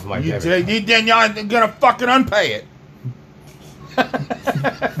take it off my You debit take, card. you, then you're gonna fucking unpay it.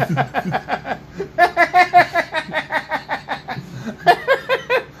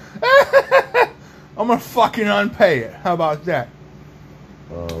 I'm gonna fucking unpay it. How about that?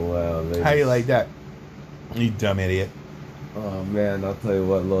 Oh, wow. They How you like that? You dumb idiot. Oh, man. I'll tell you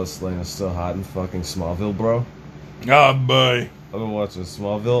what. Lois Lane is still hot in fucking Smallville, bro. Oh boy. I've been watching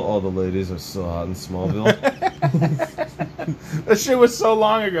Smallville. All the ladies are still hot in Smallville. That shit was so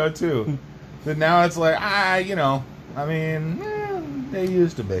long ago too. But now it's like, I mean, they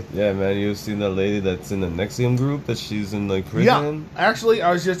used to be. Yeah, man. You've seen that lady that's in the Nexium group that she's in, like, Yeah, prison? actually,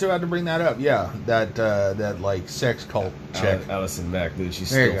 I was just about to bring that up. Yeah, that like sex cult chick. Allison Mack, dude. She's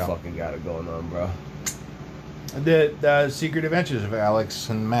There you still go. fucking got it going on, bro. The Secret Adventures of Alex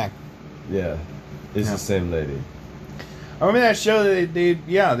and Mac. Yeah. It's Yeah. the same lady. I remember that show that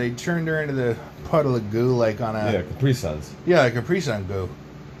they turned her into the puddle of goo like on a Yeah, Capri Suns. like a Capri-Sun goo.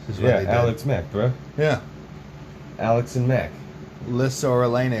 Is what Yeah, they did. Alex Mack, bro. Yeah, Alex and Mack. Lissa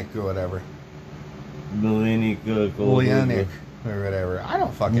Orlanik or whatever. Melanie Oleanic or whatever. I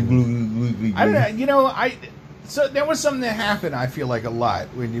don't fucking. I don't know. So that was something that happened. I feel like a lot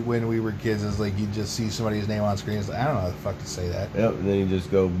when we were kids. Is like you just see somebody's name on screen. It's like, I don't know how the fuck to say that. Yep, and then you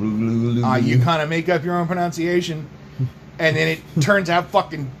just go blue, blue, blue. You kind of make up your own pronunciation, and then it turns out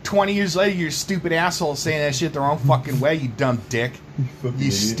fucking 20 years later, you're a stupid asshole saying that shit the wrong fucking way. You dumb dick. fucking You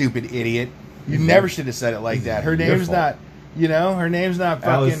idiot. stupid idiot. You never should have said it like that. Her name's fault. not. You know, her name's not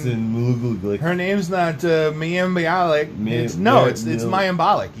fucking. Allison Mulugulik. Her name's not Mayambolic. It's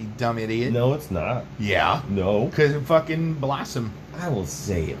Mayambolic, you dumb idiot. No, it's not. Yeah. No. Because it fucking Blossom. I will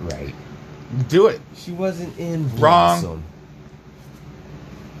say it right. Do it. She wasn't in Wrong. Blossom.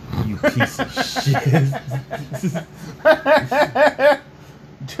 You piece of shit.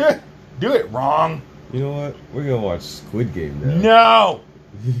 Do it wrong. You know what? We're gonna watch Squid Game now. No.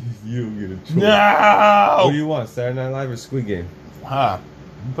 You don't get a choice. No. What do you want? Saturday Night Live or Squid Game? Huh.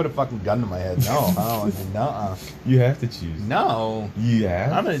 You put a fucking gun to my head. No. No. You have to choose. No.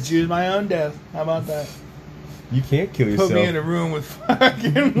 Yeah. I'm going to choose my own death. How about that? You can't kill yourself. Put me in a room with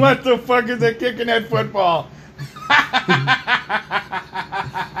fucking. What the fuck is that kicking that football?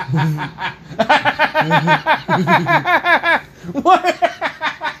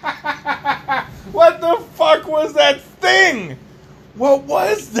 What the fuck was that thing? What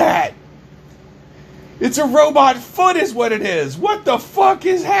was that? It's a robot foot is what it is. What the fuck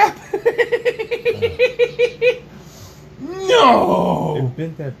is happening? No. It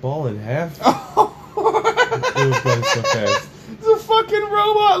bent that ball in half. It was going so fast. It's a fucking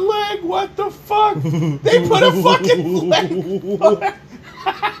robot leg. What the fuck? They put a fucking leg.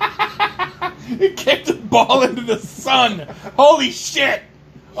 It kicked the ball into the sun. Holy shit.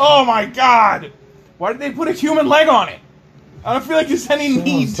 Oh my god. Why did they put a human leg on it? I don't feel like there's any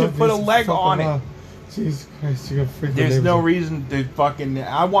need to put a leg on it. Jesus Christ, you're gonna freak the There's neighbors no out. reason to fucking...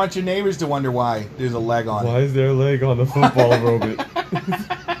 I want your neighbors to wonder why there's a leg on Why is there a leg on the football robot?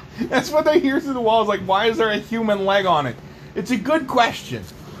 it. That's what they hear through the walls. Like, why is there a human leg on it? It's a good question,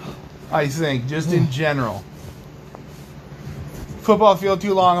 I think, just in general. Football field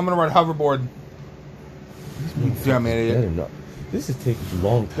too long. I'm going to run hoverboard. You dumb idiot. This is taking a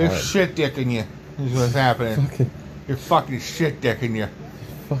long time. They're shit dicking you. This is what's happening. Fucking, You're fucking shit dicking you.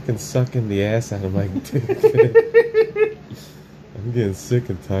 fucking sucking the ass out of my dick. I'm getting sick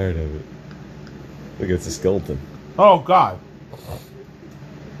and tired of it. Look, it's a skeleton. Oh, God.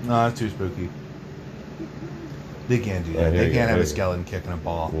 No, that's too spooky. They can't do that. Here They you can't go, have a here you go. skeleton kicking a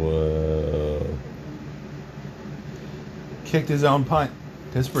ball. Whoa. Kicked his own punt.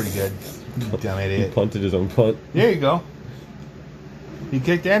 That's pretty good. You dumb He idiot. punted his own punt. There you go. He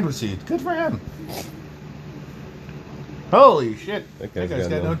kicked and received. Good for him. Holy shit. That That guy's guy's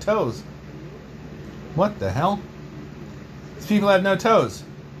got got no no- toes. What the hell? These people have no toes.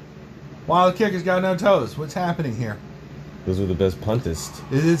 Wild kicker's got no toes. What's happening here? Those were the best puntists.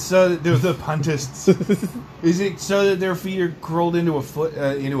 Is it so that they're the puntists? Is it so that their feet are curled into a foot,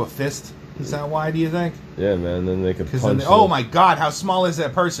 into a fist? Is that why? Do you think? Yeah, man. Then they could Because punch. oh my God, how small is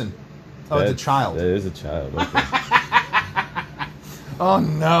that person? Oh, it's a child. That is a child. Okay. Oh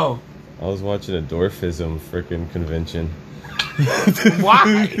no! I was watching a Dwarfism freaking convention.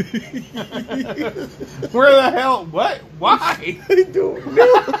 Why? Where the hell? What? Why? I don't know.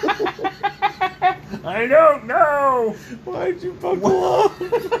 I don't know. Why'd you buckle up?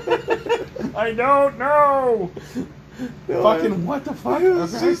 I don't know. No, Fucking what the fuck? It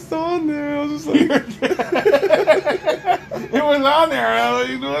was Okay. just on there. I was just like, It was on there. I was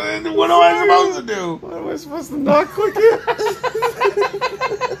like, what am I supposed to do? what am I supposed to not click it?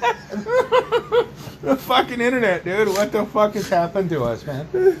 The fucking internet, dude. What the fuck has happened to us, man?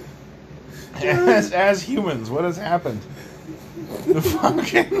 As humans, what has happened? The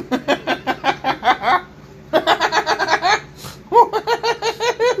fucking.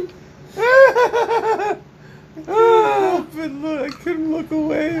 I couldn't look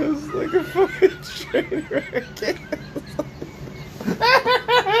away. It was like a fucking train wreck.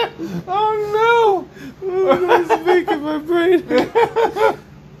 Oh Oh, that's making my brain.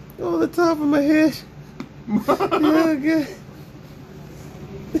 Oh, the top of my head. Yeah, good.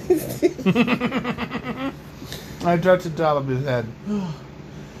 no! I touched the top of his head.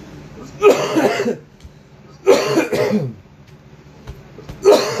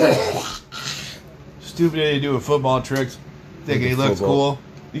 Stupid idiot to do with football tricks. Thinking he looks Football. cool.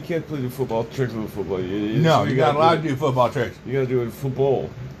 You can't play the football tricks with football. No, you're not allowed to do football tricks. You gotta do it in football.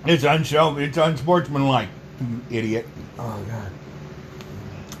 It's it's unsportsmanlike, you idiot. Oh god.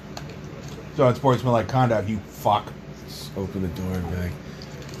 So unsportsmanlike conduct, you fuck. Just open the door and be like,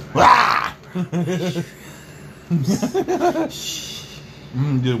 Ah!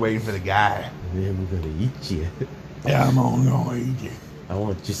 Just waiting for the guy. and then we're gonna eat you. Yeah, I'm gonna eat you. I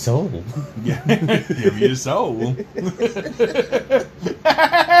want your soul. Give me your soul.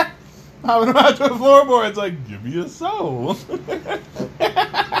 Hopping about the floorboards like, give me your soul.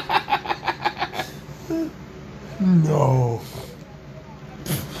 No.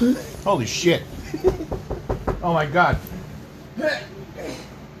 Holy shit. Oh my god.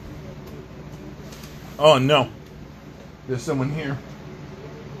 Oh no. There's someone here.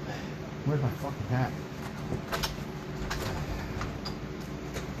 Where's my fucking hat?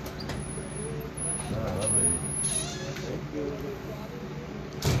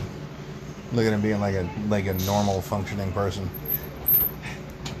 Look at him being like a normal functioning person.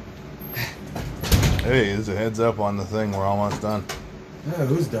 Hey, there's a heads up on the thing. We're almost done.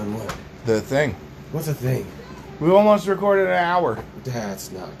 Who's done what? The thing. What's the thing? We almost recorded an hour. That's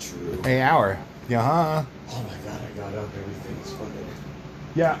not true. An hour. Yeah. Oh my god, I got up. Everything's funny.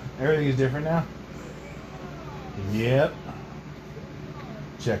 Yeah. Everything is different now. Yep.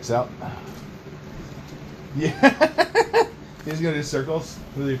 Checks out. Yeah. He's gonna do circles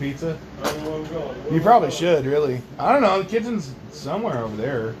with your pizza. You probably should, really. I don't know. The kitchen's somewhere over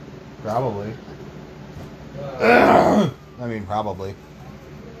there. Probably. I mean, probably.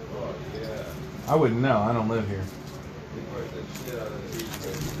 I wouldn't know. I don't live here.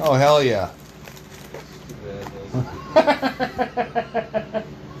 Oh, hell yeah.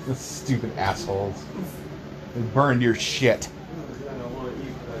 Those stupid assholes. They burned your shit.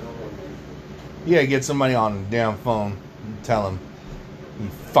 You gotta get somebody on the damn phone and tell them you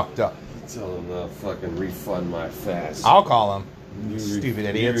fucked up. Tell them to fucking refund my fat ass. I'll call them. You Stupid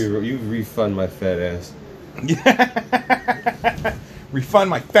idiots. You refund my fat ass. Refund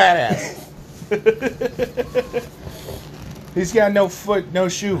my fat ass. He's got no foot, no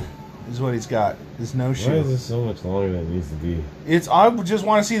shoe. Is what he's got. There's no Why is shoe. this so much longer than it needs to be? It's. I just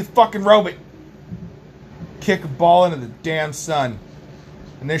want to see the fucking robot kick a ball into the damn sun.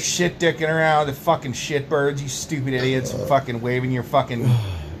 And they're shit dicking around the fucking shitbirds, you stupid idiots, fucking waving your fucking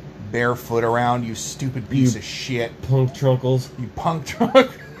barefoot around, you stupid piece of shit. Punk trunkles. You punk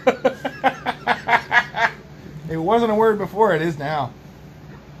drunk. It wasn't a word before, it is now.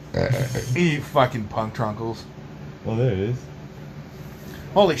 You fucking punk trunkles. Oh, there it is.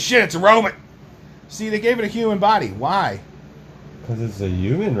 Holy shit, it's a robot! See, they gave it a human body. Why? Because it's a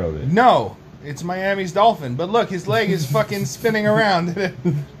human robot. No, it's Miami's dolphin. But look, his leg is fucking spinning around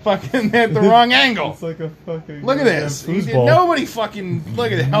fucking at the wrong angle. It's like a fucking... Look at this. Nobody fucking...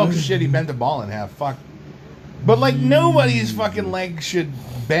 Look at how shit he bent the ball in half. Fuck. But, like, nobody's fucking leg should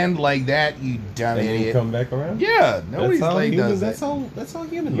bend like that, you dumb And idiot. come back around? Yeah, nobody's leg does that. That's all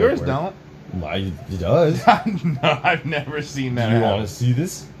human. Yours work. don't. Mine does. No, I've never seen that Do you happen. want to see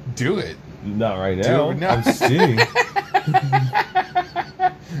this? Do it. Not right now. it now. I'm seeing.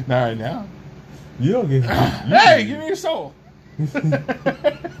 Not right now. You don't give. Hey, give me your soul.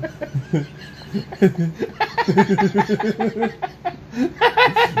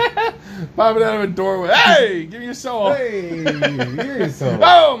 Popping out of a doorway. Hey, give me your soul. Hey, you're so.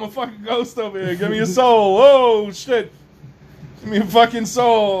 Oh, I'm a fucking ghost over here. Give me your soul. Oh, shit. Give me your fucking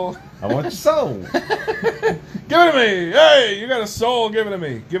soul. I want your soul. Give it to me. Hey, you got a soul. Give it to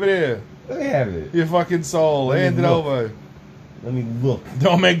me. Give it here. Let me have it. Your fucking soul. Let me Hand it look. over. Let me look.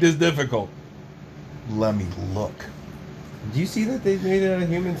 Don't make this difficult. Let me look. Did you see that they made it a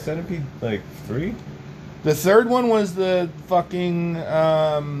Human Centipede like 3? The third one was the fucking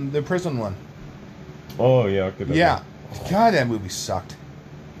the prison one. Oh yeah, okay. Yeah. God, that movie sucked.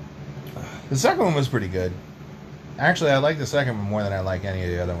 The second one was pretty good. Actually, I like the second one more than I like any of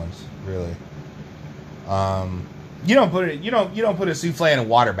the other ones. Really. You don't put a souffle in a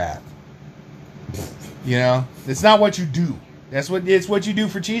water bath. You know, it's not what you do. It's what you do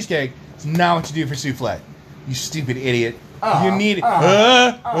for cheesecake. It's not what you do for souffle. You stupid idiot. You need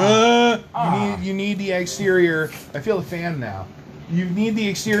you need the exterior. I feel the fan now. You need the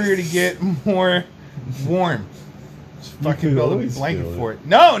exterior to get more warm. Just fucking could build a always blanket feel for it.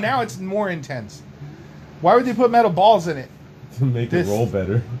 No, now it's more intense. Why would they put metal balls in it? To make This- it roll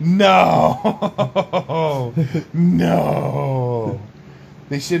better. No, no.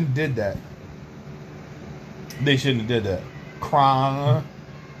 They shouldn't have did that. They shouldn't have did that. Krong.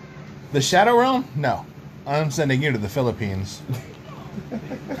 The Shadow Realm? No. I'm sending you to the Philippines.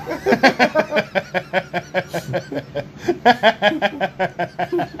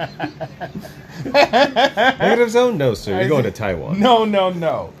 Negative zone? No, sir. You're going to Taiwan.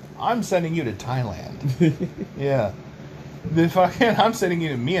 No. I'm sending you to Thailand. Yeah. I'm sending you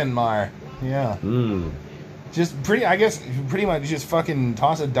to Myanmar. Yeah. Just pretty much just fucking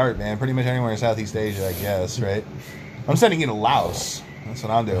toss a dart, man. Pretty much anywhere in Southeast Asia, I guess, right? I'm sending you to Laos. That's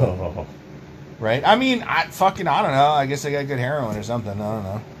what I'm doing. Oh. Right? I mean, I don't know. I guess I got good heroin or something. I don't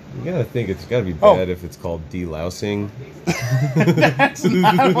know. You gotta think it's gotta be Oh. bad if it's called delousing. That's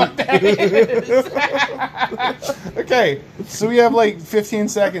not what that is. Okay, so we have like 15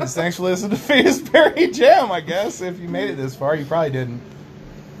 seconds. Thanks for listening to Fetus Berry Jam, I guess. If you made it this far, you probably didn't.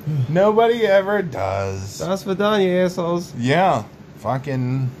 Nobody ever does. Das Vidania, you assholes. Yeah.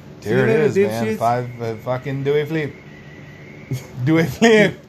 Fucking. See you There it later, is, man. dipshits. 5 fucking do a flip. Do a flip.